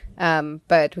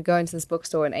 But we go into this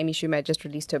bookstore and Amy Schumer had just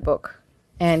released her book.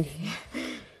 And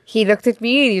he looked at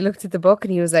me and he looked at the book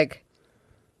and he was like,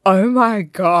 oh my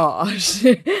gosh.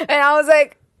 And I was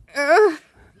like, ugh.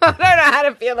 I don't know how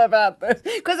to feel about this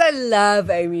because I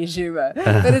love Amy Schumer,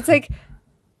 but it's like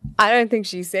I don't think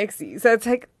she's sexy, so it's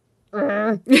like,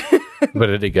 But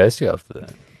did he ghost you after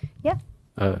that? yeah,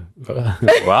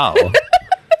 Wow,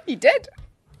 he did.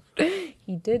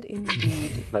 He did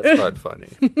indeed. that's quite funny.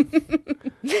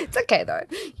 It's okay though.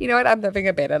 You know what? I'm living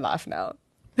a better life now.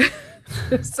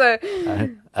 So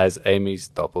As Amy's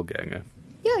doppelganger,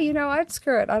 yeah, you know what?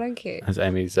 Screw it. I don't care. as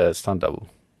Amy's stunt double.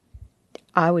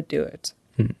 I would do it.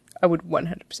 I would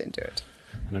 100% do it.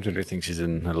 I don't really think she's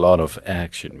in a lot of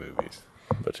action movies,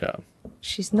 but yeah.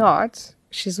 She's not.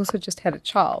 She's also just had a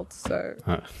child, so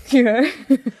Uh, you know.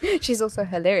 She's also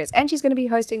hilarious, and she's going to be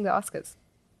hosting the Oscars.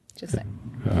 Just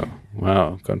saying. oh,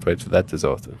 wow, can't wait for that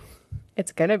disaster.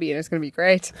 It's going to be, and it's going to be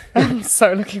great. I'm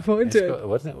so looking forward to it.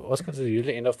 What's going to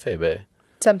usually end of February?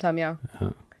 Sometime, yeah.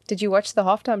 Did you watch the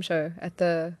halftime show at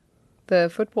the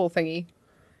football thingy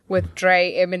with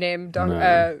Dre, Eminem,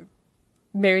 No.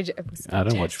 Mary J? It was I don't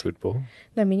legit. watch football.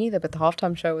 No, me neither. But the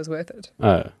halftime show was worth it.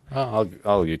 Oh, I'll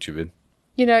YouTube it.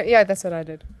 You know, yeah, that's what I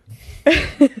did.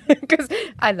 Because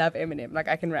I love Eminem. Like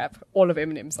I can rap all of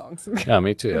Eminem's songs. Yeah,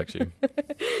 me too, actually.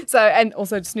 So and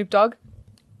also Snoop Dogg.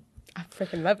 I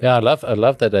freaking love it. Yeah, I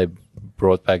love that they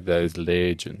brought back those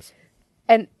legends.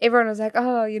 And everyone was like,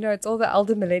 "Oh, you know, it's all the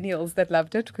elder millennials that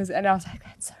loved it." And I was like,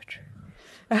 "That's so true."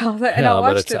 And I was like- and I Yeah, but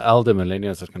watched it's it. the elder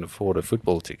millennials that can afford a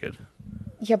football ticket.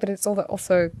 Yeah, but it's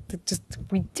also just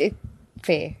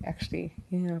fair, actually.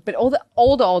 Yeah, but all the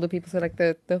older people, so like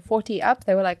the 40 up,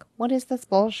 they were like, "What is this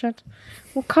bullshit?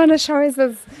 What kind of show is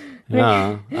this?"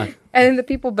 Yeah, And then the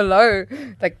people below,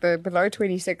 like the below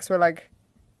 26, were like,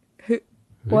 who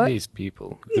What? are these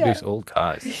people? Who Yeah. are these old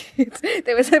guys?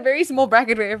 there was a very small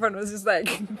bracket where everyone was just like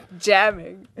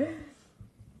jamming.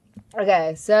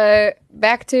 Okay, so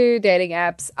back to dating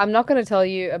apps. I'm not going to tell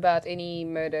you about any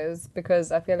murders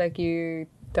because I feel like you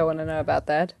don't want to know about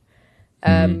that.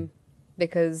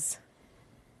 Because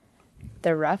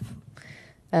they're rough.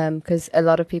 Because a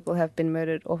lot of people have been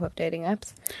murdered off of dating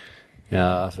apps.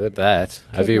 Yeah, I've heard that.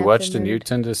 Have you Kidnapped watched and the new murdered.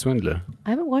 Tinder Swindler? I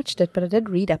haven't watched it, but I did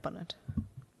read up on it.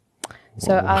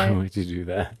 So Why would you do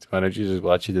that? Why don't you just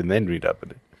watch it and then read up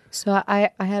on it? So I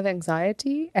have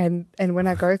anxiety, and when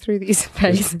I go through these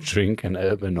phases, Drink an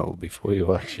Urbanol before you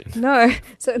watch it. no,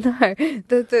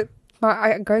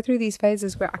 I go through these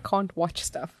phases where I can't watch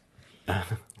stuff,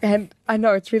 and I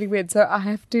know it's really weird. So I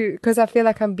have to, because I feel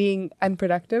like I'm being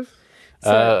unproductive.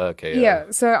 So, Okay.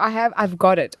 yeah. So I've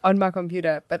got it on my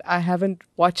computer, but I haven't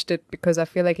watched it because I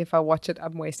feel like if I watch it,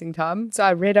 I'm wasting time. So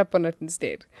I read up on it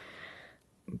instead.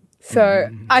 So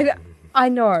I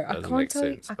know I Doesn't can't make tell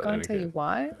you, sense, I but can't tell okay. you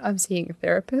why I'm seeing a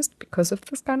therapist because of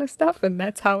this kind of stuff, and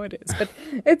that's how it is. But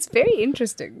it's very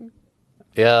interesting.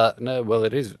 Yeah, no, well,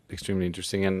 it is extremely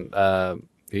interesting. And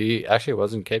he actually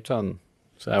was in Cape Town.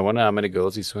 So I wonder how many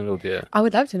girls he swindled here. I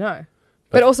would love to know.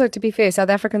 But also, to be fair, South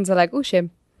Africans are like, "Oh,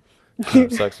 shame."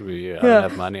 Sucks to be you. I don't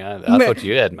have money. I thought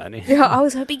you had money. Yeah, I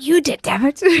was hoping you did. Damn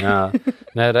it. Yeah.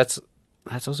 No, that's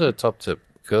also a top tip.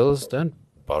 Girls, don't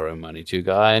borrow money to a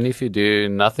guy. And if you do,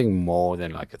 nothing more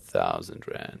than like 1,000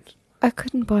 rand. I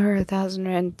couldn't borrow 1,000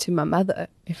 rand to my mother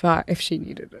if she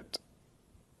needed it.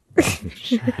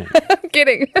 I'm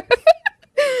kidding.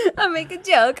 I make a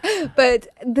joke, but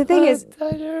the thing is,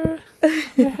 Tyler,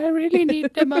 I really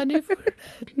need the money for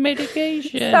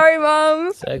medication. sorry,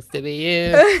 mom, Sucks to be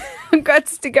you. I've got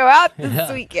to go out this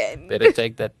Yeah. weekend. Better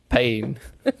take that pain.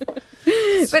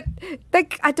 But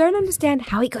like, I don't understand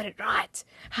how he got it right.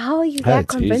 How are you Oh, that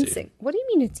it's easy. convincing? What do you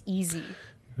mean it's easy?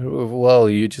 Well,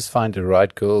 you just find the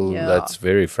right girl Yeah. that's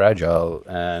very fragile,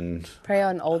 and Prey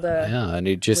on older. yeah, and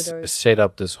you just widows. set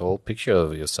up this whole picture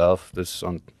of yourself.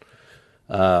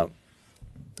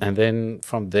 And then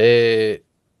from there,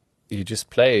 you just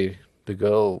play the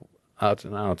girl out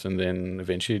and out, and then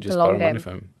eventually you just long borrow money game.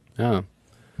 from him. Yeah,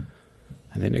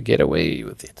 and then you get away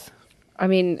with it. I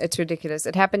mean, it's ridiculous.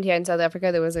 It happened here in South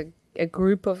Africa. There was a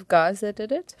group of guys that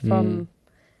did it from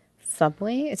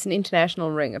Subway. It's an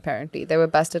international ring, apparently. They were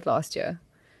busted last year.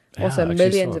 Yeah, Also, I actually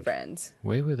millions saw of it. rands.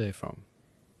 Where were they from?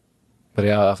 But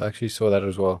yeah, I've actually saw that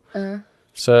as well.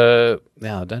 So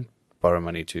yeah, don't borrow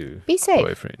money to Be safe.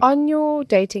 boyfriend. On your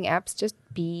dating apps, just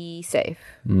be safe.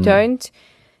 Don't,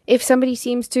 if somebody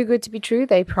seems too good to be true,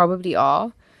 they probably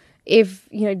are. If,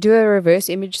 do a reverse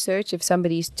image search. If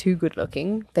somebody's too good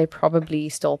looking, they probably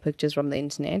stole pictures from the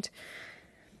internet.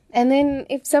 And then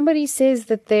if somebody says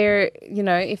that they're,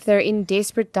 if they're in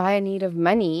desperate, dire need of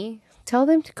money, tell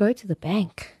them to go to the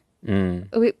bank.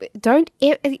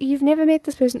 You've never met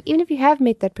this person. Even if you have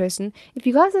met that person, if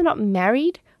you guys are not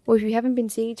married or if you haven't been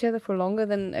seeing each other for longer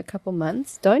than a couple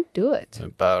months, don't do it.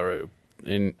 Don't borrow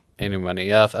in any money.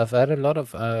 Yeah, I've had a lot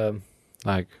of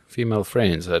like female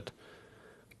friends that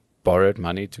borrowed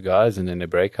money to guys and then they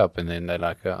break up and then they're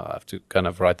like, oh, I have to kind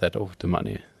of write that off the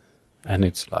money. And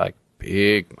it's like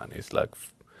big money. It's like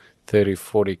 30,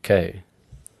 40K.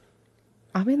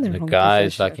 I'm in the And the wrong guy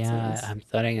is position, like, it yeah, seems. I'm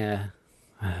starting a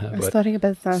Starting a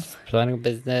business. planning a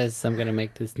business. I'm gonna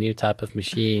make this new type of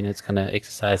machine. It's gonna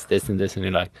exercise this and this, and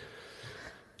you're like,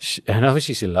 and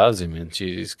obviously she loves him, and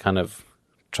she's kind of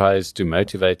tries to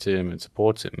motivate him and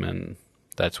support him, and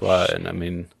that's why. And I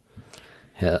mean,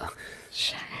 yeah,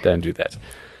 don't do that.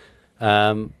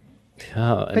 Yeah, and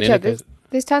But then yeah, it goes-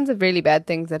 there's tons of really bad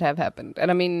things that have happened.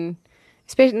 And I mean,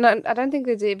 especially, I don't think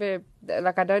there's ever,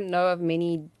 like, I don't know of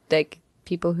many, like,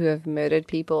 people who have murdered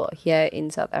people here in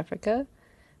South Africa.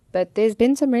 But there's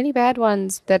been some really bad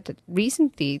ones that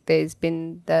recently there's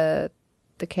been the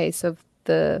case of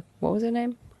what was her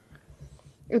name?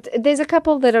 There's a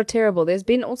couple that are terrible. There's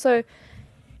been also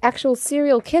actual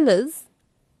serial killers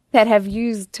that have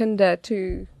used Tinder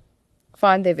to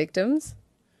find their victims.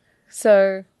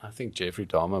 So, I think Jeffrey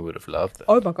Dahmer would have loved that.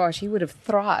 oh my gosh, he would have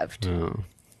thrived. Yeah.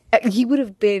 He would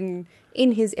have been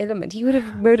in his element. He would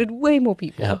have murdered way more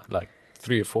people. Yeah, like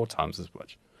 3 or 4 times as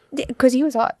much. Because he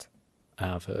was hot.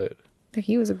 I've heard. Like,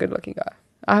 he was a good looking guy.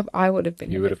 I would have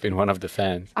been. You would have been one of the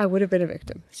fans. I would have been a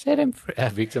victim. Set him a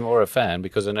victim or a fan,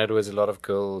 because I know there was a lot of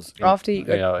girls After he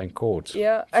got- in court.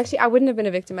 Yeah, actually, I wouldn't have been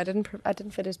a victim. I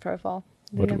didn't fit his profile.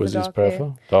 I didn't What have was the his dark hair.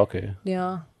 profile? Dark hair.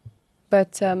 Yeah,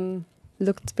 but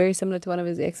looked very similar to one of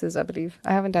his exes, I believe.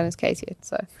 I haven't done his case yet,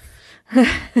 so.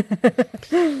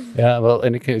 Yeah, well,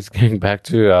 in any case, going back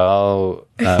to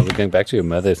we're going back to your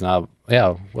murders now.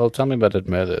 Yeah, well, tell me about that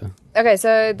murder. Okay,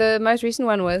 so the most recent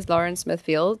one was Lauren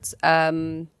Smithfield.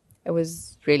 It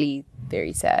was really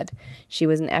very sad. She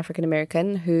was an African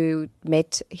American who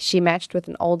matched with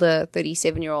an older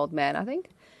 37-year-old man, I think,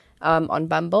 on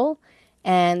Bumble,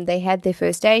 and they had their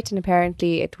first date, and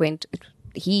apparently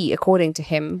according to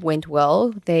him, went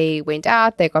well. They went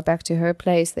out, they got back to her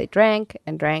place, they drank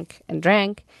and drank and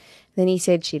drank. Then he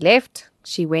said she left.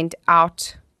 She went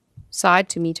outside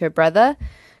to meet her brother,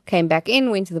 came back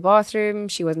in, went to the bathroom.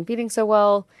 She wasn't feeling so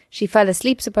well. She fell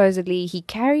asleep, supposedly. He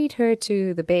carried her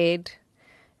to the bed,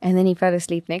 and then he fell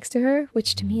asleep next to her,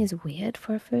 which to me is weird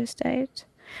for a first date.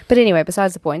 But anyway,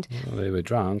 besides the point. Well, they were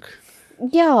drunk.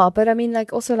 Yeah, but I mean,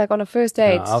 like, also, like, on a first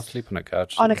date. Yeah, I'll sleep on a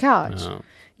couch. On a couch. Yeah.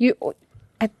 You,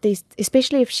 at least,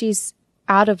 especially if she's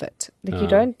out of it. Like, you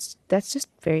don't, that's just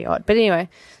very odd. But anyway,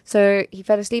 so he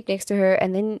fell asleep next to her,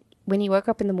 and then when he woke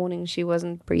up in the morning, she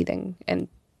wasn't breathing, and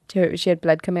she had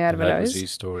blood coming out of her That nose. was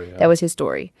his story. Yeah. That was his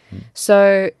story.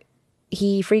 So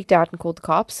he freaked out and called the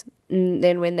cops. And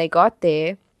then when they got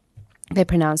there, they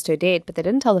pronounced her dead, but they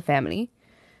didn't tell the family.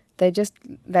 They just,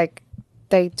 like,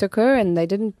 they took her and they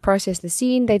didn't process the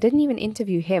scene. They didn't even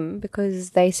interview him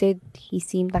because they said he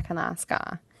seemed like a nice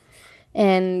guy.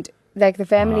 And, like, the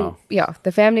family, Wow. yeah,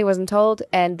 the family wasn't told.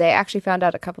 And they actually found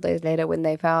out a couple days later when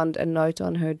they found a note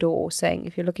on her door saying,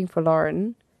 if you're looking for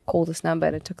Lauren, call this number.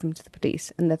 And it took them to the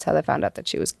police. And that's how they found out that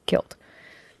she was killed.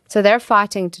 So they're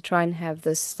fighting to try and have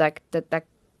this, like,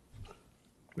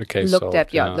 The case looked solved,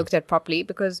 at, looked at properly,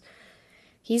 because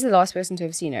he's the last person to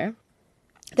have seen her.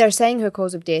 They're saying her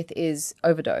cause of death is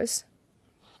overdose,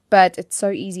 but it's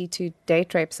so easy to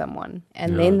date rape someone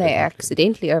and Yeah, then they definitely.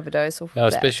 accidentally overdose off Yeah,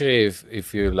 that. especially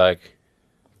if you're like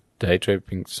date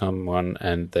raping someone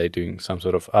and they're doing some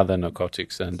sort of other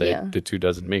narcotics and Yeah. the two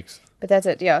doesn't mix. But that's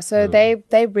it, yeah. So they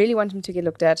really want him to get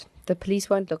looked at. The police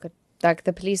won't look at, like,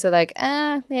 the police are like,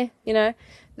 yeah, you know.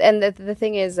 And the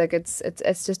thing is, like, it's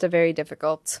just a very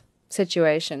difficult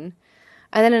situation.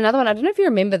 And then another one, I don't know if you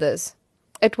remember this.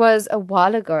 It was a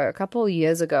while ago, a couple of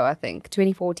years ago, I think,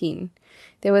 2014.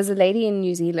 There was a lady in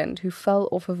New Zealand who fell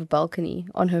off of a balcony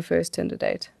on her first Tinder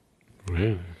date.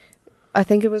 Really? I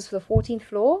think it was the 14th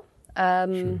floor.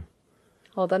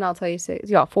 Hold on, I'll tell you.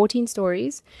 14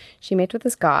 stories. She met with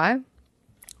this guy.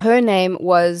 Her name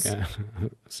was... Yeah.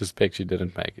 Suspect she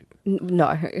didn't make it. No,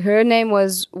 her name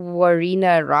was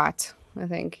Warina Wright, I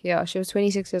think. Yeah, she was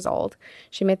 26 years old.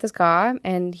 She met this guy,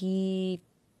 and he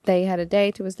they had a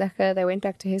date. It was lekker. They went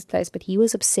back to his place, but he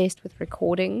was obsessed with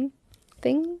recording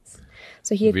things.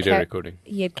 So he had Video recording.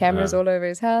 He had cameras all over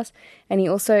his house, and he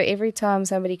also, every time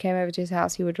somebody came over to his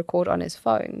house, he would record on his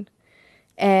phone.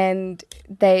 And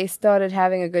they started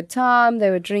having a good time. They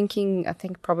were drinking, I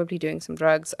think probably doing some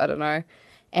drugs, I don't know.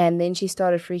 And then she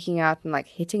started freaking out and like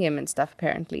hitting him and stuff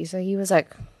apparently. So he was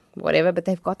like, whatever, but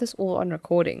they've got this all on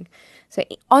recording. So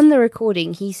on the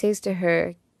recording, he says to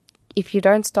her, if you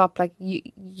don't stop, like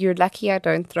you're lucky I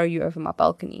don't throw you over my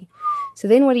balcony. So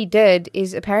then what he did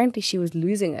is, apparently she was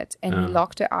losing it, and he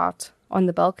locked her out on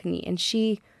the balcony, and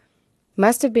she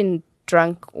must have been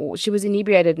drunk, or she was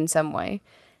inebriated in some way,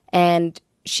 and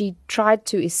she tried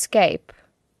to escape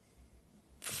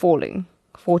falling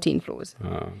 14 floors.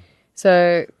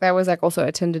 So that was like also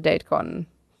a Tinder date gone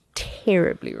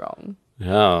terribly wrong.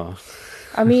 Yeah.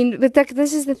 I mean, but like,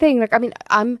 this is the thing. Like, I mean,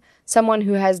 I'm someone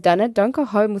who has done it. Don't go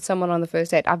home with someone on the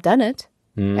first date. I've done it.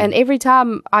 And every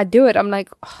time I do it, I'm like,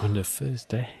 oh. On the first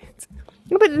date.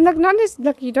 No, but like,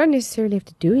 like you don't necessarily have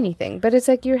to do anything. But it's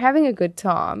like you're having a good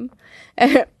time.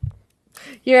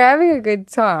 You're having a good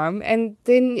time, and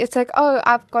then it's like, oh,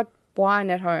 I've got wine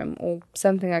at home or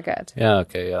something like that. Yeah,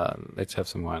 okay, yeah. Let's have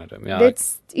some wine at home. Yeah.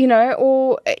 That's, you know,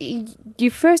 or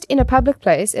you first in a public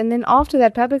place, and then after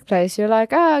that public place, you're like,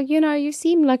 oh, you know, you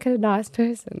seem like a nice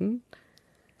person.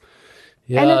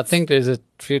 Yeah, I think there's a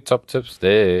few top tips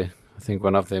there. I think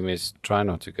one of them is try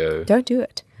not to go. Don't do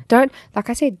it. Don't, like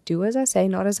I said, do as I say,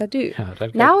 not as I do. Yeah, don't go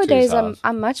to Nowadays, his house.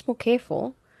 I'm much more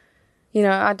careful. You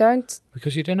know, I don't.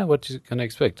 Because you don't know what you're going to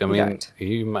expect. I mean, don't.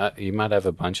 you might have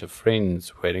a bunch of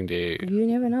friends waiting there You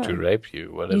never know. to rape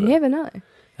you, whatever. You never know.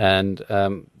 And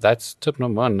that's tip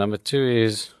number one. Number two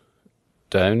is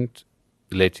don't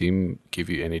let him give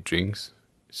you any drinks.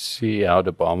 See how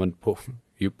the barman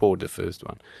you poured the first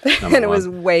one. And it was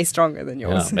way stronger than Yeah,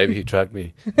 yours. maybe he drugged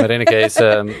me. But in any case,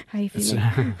 How you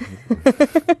feeling?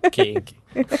 kinky.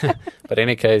 But in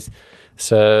any case,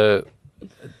 so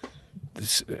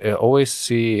always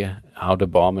see how the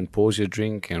barman pours your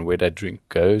drink and where that drink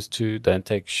goes to. Don't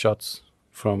take shots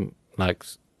from like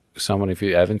someone if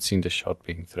you haven't seen the shot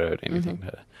being thrown, anything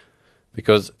like that.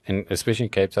 Because especially in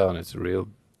Cape Town, it's a real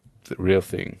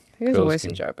thing. I think it's Girls worse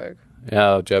in can- Joburg.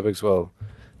 Yeah, Joburg's well.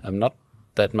 I'm not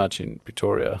that much in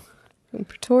Pretoria. And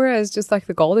Pretoria is just like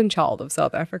the golden child of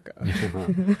South Africa. And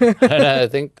I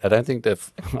don't think the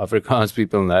Afrikaans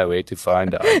people know where to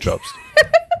find the eye drops.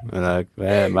 Like,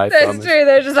 man, my That's promise. true.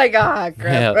 They're just like, ah, Yeah,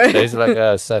 crap. there's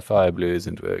like sapphire blue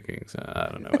isn't working, so I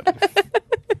don't know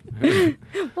what.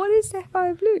 What is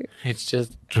sapphire blue? It's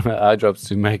just eye drops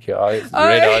to make your eyes, Oh,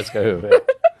 red yeah. eyes go away.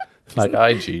 Like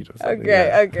IG or something.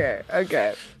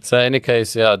 Okay. So in any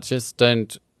case, yeah, just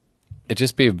don't.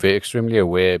 Just be very extremely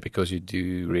aware because you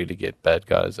do really get bad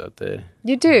guys out there,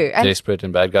 You do. And desperate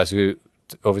and bad guys who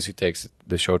obviously takes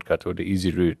the shortcut or the easy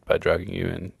route by drugging you.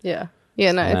 And yeah.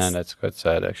 No, man, that's quite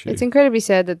sad actually. it's incredibly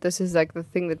sad that this is like the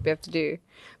thing that we have to do.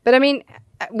 But I mean,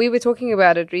 we were talking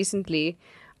about it recently.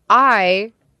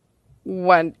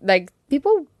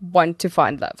 People want to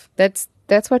find love.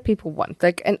 That's what people want.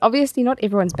 Like, and obviously not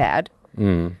everyone's bad.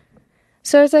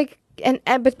 So it's like,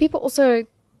 but people also,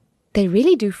 they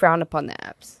really do frown upon the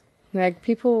apps. Like,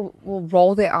 people will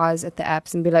roll their eyes at the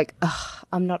apps and be like, ugh,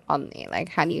 I'm not on there. Like,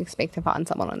 how do you expect to find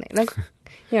someone on there? Like,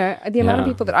 you know, the amount of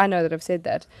Yeah. people that I know that have said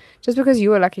that, just because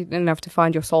you were lucky enough to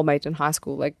find your soulmate in high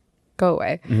school, like, go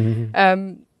away.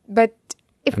 But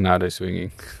if, And now they're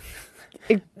swinging.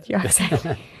 yeah,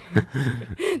 exactly.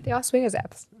 They are swingers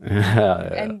apps.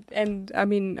 Yeah. And I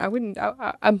mean,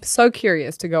 I'm so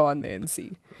curious to go on there and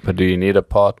see. But do you need a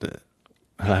partner?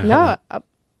 No,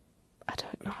 I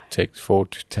don't know. Takes 4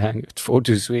 to tango, 4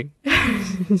 to swing.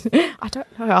 I don't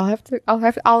know.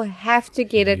 I'll have to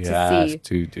get it You to have see.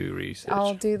 to do research.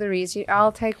 I'll do the research.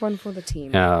 I'll take one for the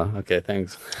team. Yeah. Okay.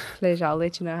 Thanks. Pleasure. I'll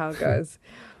let you know how it goes.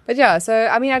 But yeah, so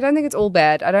I mean, I don't think it's all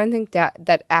bad. I don't think that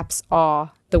apps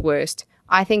are the worst.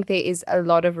 I think there is a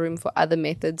lot of room for other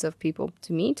methods of people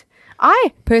to meet.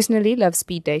 I personally love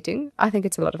speed dating. I think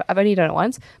it's a lot of. I've only done it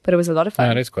once, but it was a lot of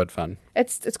fun. Yeah, it's quite fun.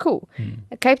 It's cool.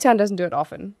 Cape Town doesn't do it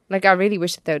often. Like, I really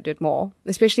wish that they would do it more,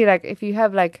 especially like if you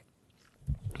have like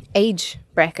age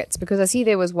brackets, because I see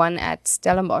there was one at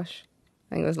Stellenbosch.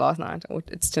 I think it was last night, or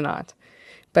it's tonight.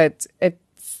 But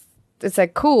it's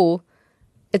like, cool.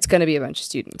 It's going to be a bunch of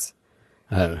students,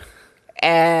 Oh.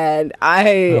 and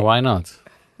Well, why not?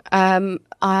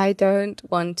 I don't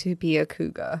want to be a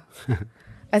cougar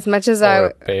as much as Or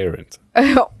a parent.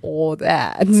 or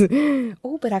that.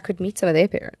 Oh, but I could meet some of their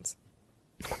parents.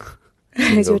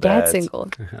 Is Single your dad dads. single?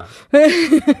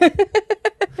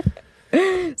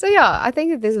 So yeah, I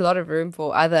think that there's a lot of room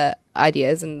for other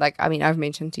ideas, and like, I mean, I've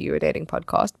mentioned to you a dating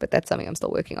podcast, but that's something I'm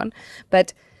still working on.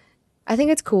 But I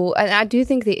think it's cool, and I do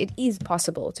think that it is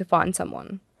possible to find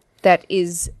someone that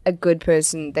is a good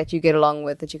person that you get along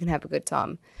with, that you can have a good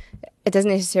time. It doesn't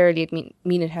necessarily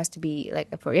mean it has to be like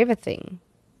a forever thing,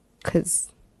 because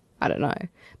I don't know.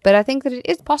 But I think that it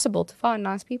is possible to find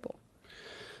nice people.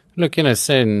 Look, in a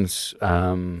sense,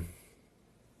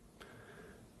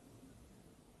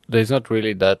 there's not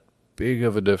really that big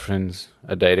of a difference,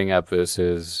 a dating app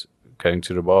versus going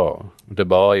to the bar. The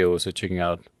bar, you're also checking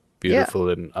out beautiful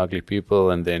and ugly people,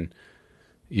 and then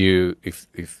if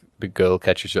the girl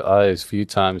catches your eye a few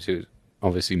times, you're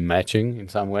obviously matching in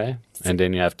some way, and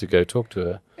then you have to go talk to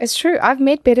her. It's true. I've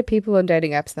met better people on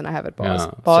dating apps than I have at bars.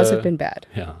 Yeah, Bars so- have been bad.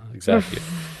 Yeah, exactly.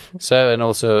 So, and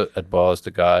also at bars,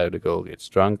 the guy or the girl gets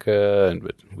drunker and a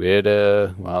bit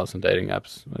weirder, whilst on dating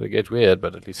apps, well, they get weird,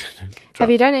 but at least they don't get drunk.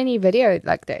 Have you done any video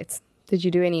like dates? Did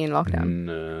you do any in lockdown?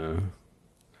 No,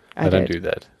 I don't do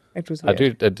that. It was I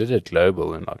weird. did it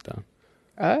global in lockdown.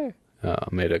 Oh. I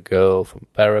met a girl from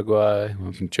Paraguay,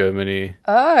 one from Germany,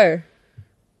 Oh.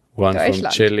 one from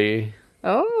Deutschland. Chile.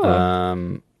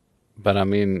 Oh. But I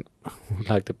mean,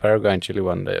 like the Paraguay and Chile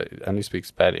one, they only speak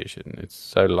Spanish, and it's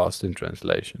so lost in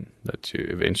translation that you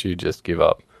eventually just give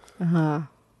up. Uh-huh.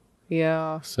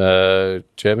 Yeah. So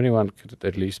Germany one could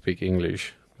at least speak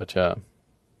English, but yeah.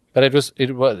 But it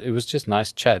was just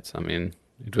nice chats. I mean,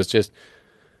 it was just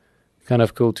kind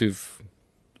of cool to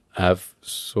have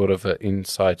sort of an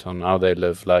insight on how they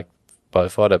live. Like by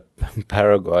far, the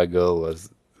Paraguay girl was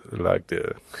like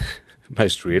the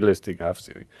most realistic I've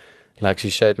seen. Like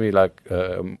she showed me like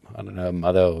I don't know, a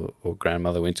mother or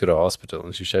grandmother went to the hospital,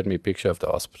 and she showed me a picture of the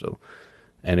hospital,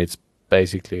 and it's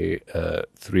basically a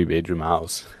 3-bedroom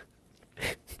house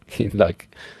in like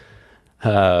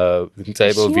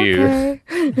table view. Okay?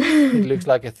 It looks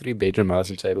like a 3-bedroom house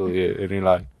in table view, and you're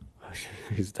like,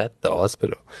 is that the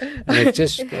hospital? And it's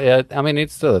just, I mean,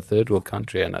 it's still a third world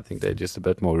country, and I think they're just a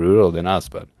bit more rural than us,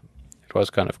 but it was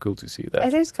kind of cool to see that.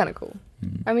 It is kind of cool.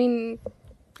 I mean,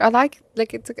 I like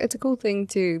it's a cool thing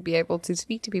to be able to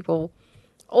speak to people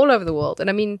all over the world. And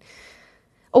I mean,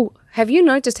 oh, have you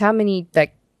noticed how many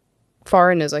like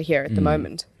foreigners are here at the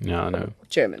moment? Yeah, I know.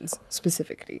 Germans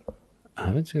specifically. I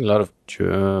haven't seen a lot of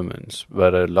Germans,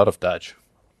 but a lot of Dutch.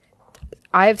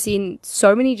 I have seen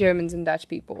so many Germans and Dutch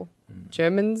people.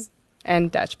 Germans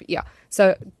and Dutch. Yeah.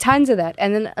 So tons of that.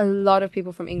 And then a lot of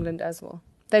people from England as well.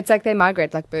 It's like they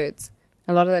migrate like birds.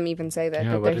 A lot of them even say that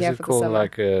Yeah, they're what is here it for the called? summer.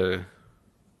 Like a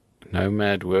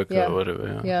nomad worker Yeah. or whatever.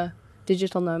 Yeah. Yeah.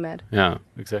 Digital nomad. Yeah,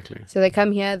 exactly. So they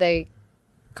come here, they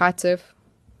kite surf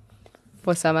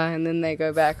for summer, and then they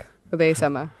go back for their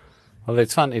summer. Well,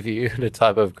 it's fun if you're the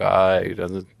type of guy who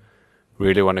doesn't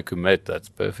really want to commit. That's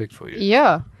perfect for you.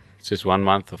 Yeah. It's just 1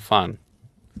 month of fun,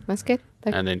 That's good.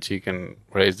 and then she can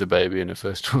raise the baby in a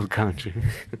first world country.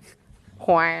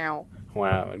 Wow.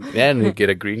 Wow! And then you get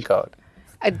a green card.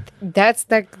 That's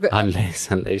like, Unless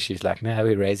she's like, no,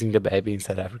 we're raising the baby in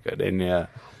South Africa. Then yeah.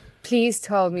 please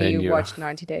tell me Then you you're- watched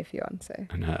 90 Day Fiance.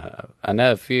 No, I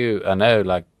know a few. I know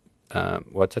like,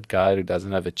 what's that guy who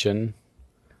doesn't have a chin?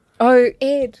 Oh,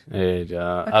 Ed. And,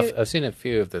 Okay. I've seen a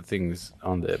few of the things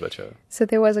on there, but So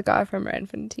there was a guy from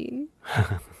Randfontein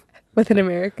with an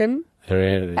American,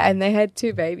 really, and they had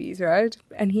 2 babies, right?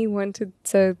 And he wanted,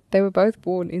 so they were both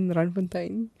born in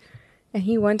Randfontein, and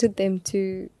he wanted them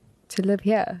to live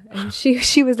here. And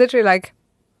she was literally like,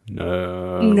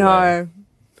 no, no,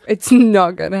 it's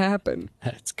not gonna happen.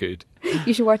 that's good.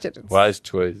 You should watch it. It's- Wise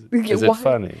choice. Yeah, Is it why-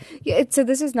 funny? Yeah, so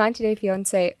this is 90 Day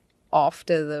Fiance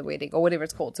after the wedding, or whatever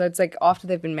it's called. So it's like after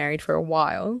they've been married for a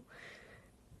while,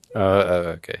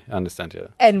 Okay, I understand. Yeah,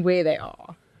 and where they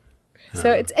are.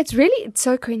 So it's really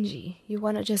so cringy. You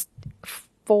want to just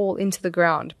fall into the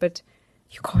ground, but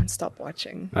you can't stop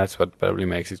watching. that's what probably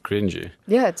makes it cringy.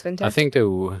 Yeah, it's fantastic. I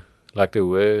think the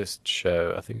worst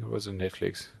show, I think it was on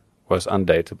Netflix, was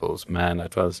Undateables. Man,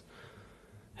 it was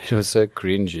so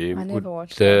cringy. I never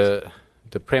watched the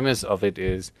premise of it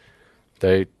is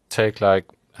they take like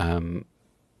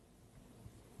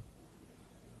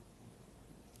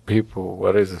people.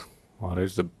 What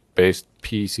is the best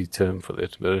PC term for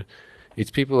that? But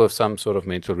it's people of some sort of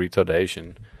mental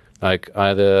retardation, like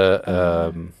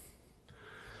either.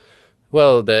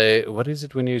 Well, what is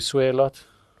it when you swear a lot?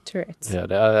 Tourette's. Yeah,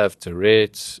 they either have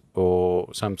Tourette's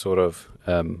or some sort of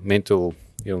mental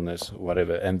illness or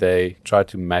whatever, and they try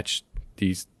to match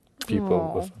these people.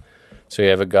 Aw. With, so you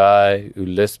have a guy who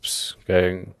lisps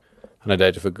going on a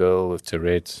date with a girl with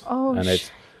Tourette's. Oh, and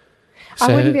it, I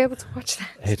so wouldn't be able to watch that.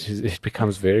 it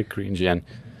becomes very cringy. And,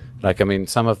 like, I mean,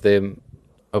 some of them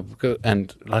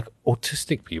and like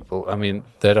autistic people, I mean,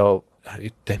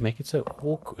 they make it so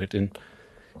awkward, and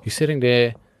you're sitting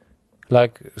there,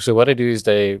 like, so what they do is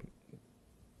they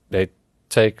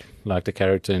take like the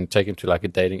character and take him to like a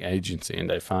dating agency, and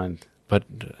they find, but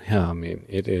yeah, I mean,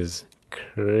 it is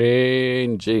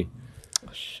cringy.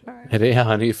 Sure.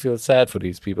 And you feel sad for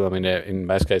these people. I mean, in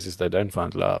most cases, they don't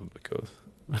find love because.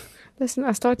 Listen,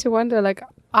 I start to wonder, like,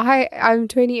 I'm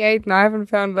 28 and I haven't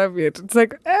found love yet. It's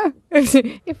like,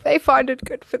 if they find it,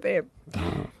 good for them.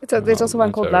 So there's also one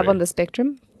I'm called sorry. Love on the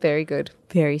Spectrum. Very good.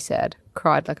 Very sad.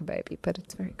 Cried like a baby, but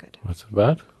it's very good. What's it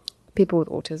about? People with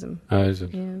autism. Oh, is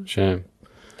it? Yeah. Shame.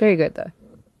 Very good, though.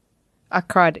 I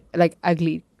cried like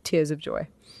ugly tears of joy.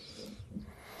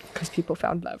 Because people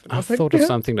found love. And I was like, thought of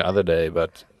something the other day,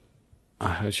 but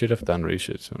I should have done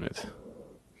research on it.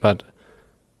 But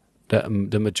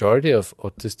the majority of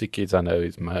autistic kids I know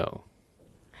is male.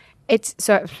 It's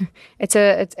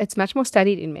much more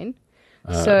studied in men.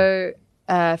 So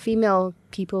female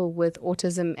people with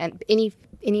autism and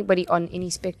anybody on any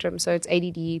spectrum, so it's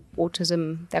ADD,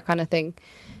 autism, that kind of thing,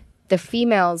 the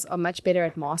females are much better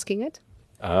at masking it.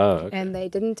 Oh, okay. And they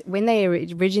didn't, when they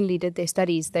originally did their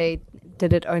studies, they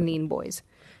did it only in boys.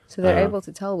 So they're able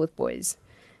to tell with boys,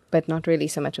 but not really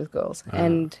so much with girls.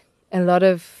 And a lot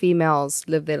of females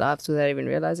live their lives without even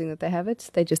realizing that they have it.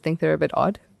 They just think they're a bit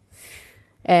odd.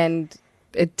 And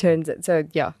it turns out, so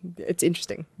yeah, it's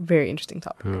interesting. Very interesting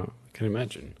topic. Oh, I can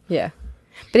imagine. Yeah.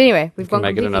 But anyway, we've We can gone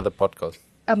make it completely- another podcast.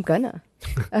 I'm gonna.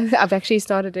 I've actually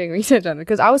started doing research on it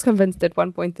because I was convinced at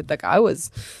one point that like I was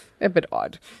a bit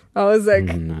odd. I was like,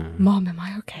 No. Mom, am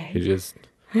I okay? You're just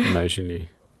emotionally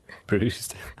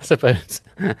bruised, I suppose.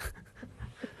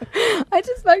 I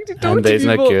just like to talk And to there's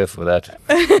people. no cure for that.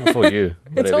 Not for you.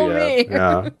 It's whatever all you me.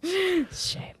 have. Yeah.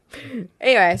 Shame.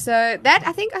 Anyway, so that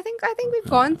I think we've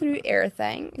gone through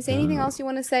everything. Is there anything else you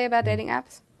want to say about dating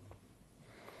apps?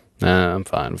 No, I'm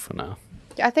fine for now.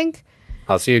 I think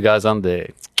I'll see you guys on there.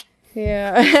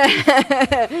 yeah.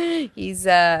 he's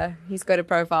got a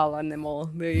profile on them all.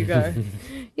 There you go.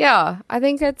 Yeah, I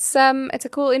think it's a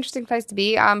cool, interesting place to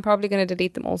be. I'm probably going to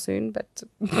delete them all soon, but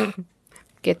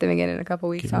get them again in a couple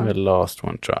weeks Give me the time. last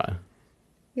one try.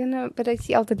 You know, but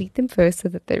I'll delete them first so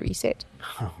that they reset.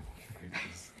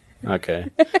 Okay.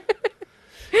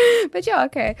 But yeah,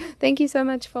 okay. Thank you so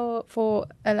much for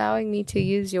allowing me to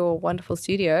use your wonderful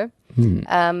studio.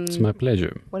 It's my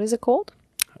pleasure. What is it called?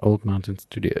 Old Mountain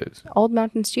Studios. Old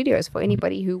Mountain Studios, for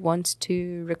anybody who wants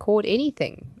to record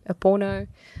anything, a porno,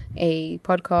 a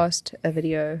podcast, a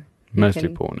video. You Mostly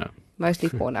can- porno. Mostly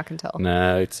porn, I can tell.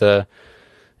 No, it's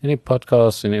any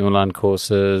podcasts, any online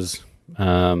courses,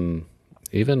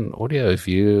 even audio. If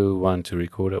you want to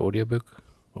record an audiobook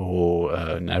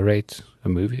or narrate a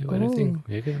movie or anything,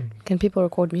 you can. Can people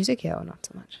record music here or not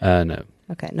so much? No,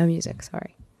 Okay, no music,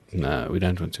 sorry. no, we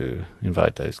don't want to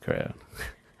invite those crowd.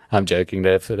 I'm joking.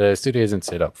 The studio isn't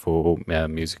set up for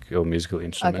music or musical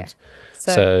instruments.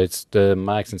 So it's the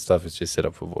mics and stuff is just set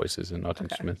up for voices and not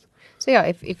instruments. So yeah,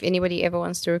 if anybody ever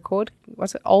wants to record,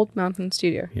 what's it? Old Mountain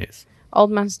Studio. Yes,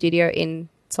 Old Mountain Studio in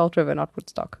Salt River, not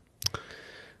Woodstock,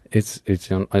 it's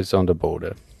on the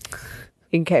border.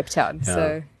 in Cape Town. Yeah.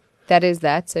 So that is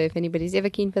that. So if anybody's ever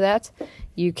keen for that,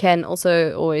 you can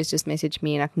also always just message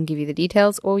me and I can give you the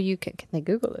details, or you can they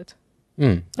Google it?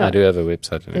 I do have a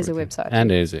website. And There's a everything. website. And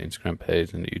there's an Instagram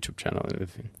page and a YouTube channel and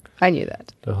everything. I knew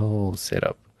that. The whole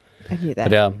setup. I knew But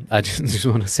that. yeah, I just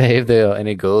want to say if there are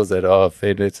any girls that are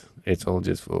offended, it's all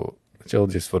just for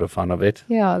the fun of it.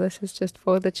 Yeah, this is just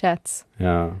for the chats.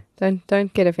 Yeah.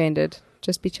 Don't get offended.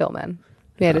 Just be chill, man.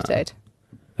 Meditate.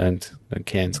 Don't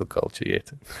cancel culture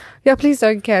yet. Yeah, please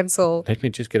don't cancel. Let me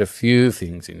just get a few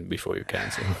things in before you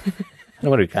cancel. I don't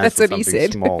want to That's cancel what he something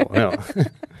said. small. Yeah.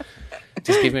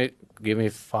 Just give me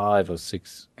 5 or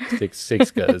 6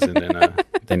 goes, and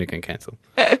then you can cancel.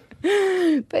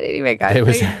 But anyway,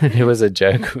 guys. There was a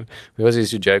joke. We always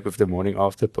used to joke with the morning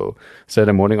after pill. So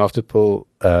the morning after pill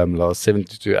lasts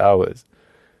 72 hours.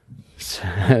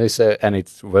 So and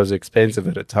it was expensive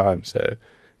at the time. So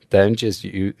don't just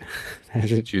use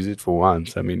it for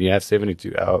once. I mean, you have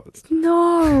 72 hours.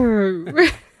 No.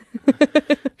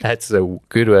 That's a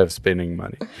good way of spending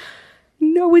money.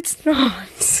 No, it's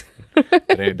not.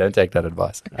 But don't take that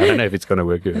advice. I don't know if it's going to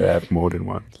work if you have more than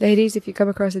one. Ladies, if you come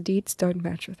across a Deets, don't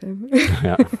match with him.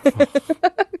 Yeah.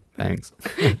 Thanks.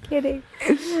 Kidding.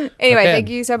 Anyway, Okay. thank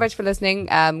you so much for listening,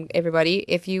 everybody.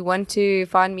 If you want to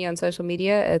find me on social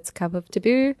media, it's Cup of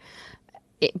Taboo.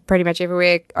 Pretty much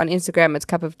everywhere. On Instagram, it's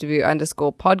Cup of Taboo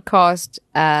 _podcast.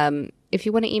 If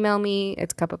you want to email me,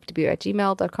 it's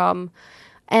cupoftaboo@gmail.com.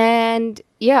 And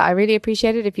yeah, I really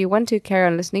appreciate it. If you want to carry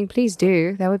on listening, please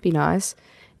do. That would be nice.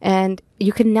 And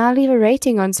you can now leave a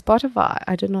rating on Spotify.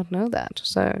 I did not know that.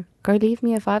 So go leave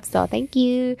me a 5-star. Thank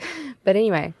you. But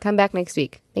anyway, come back next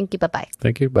week. Thank you. Bye-bye.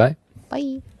 Thank you. Bye.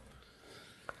 Bye.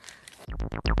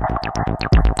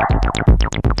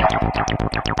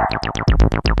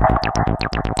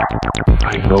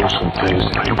 I know some things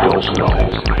that you don't know.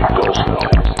 I know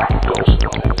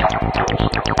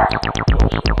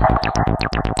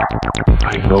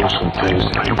some things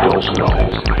that you don't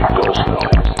know.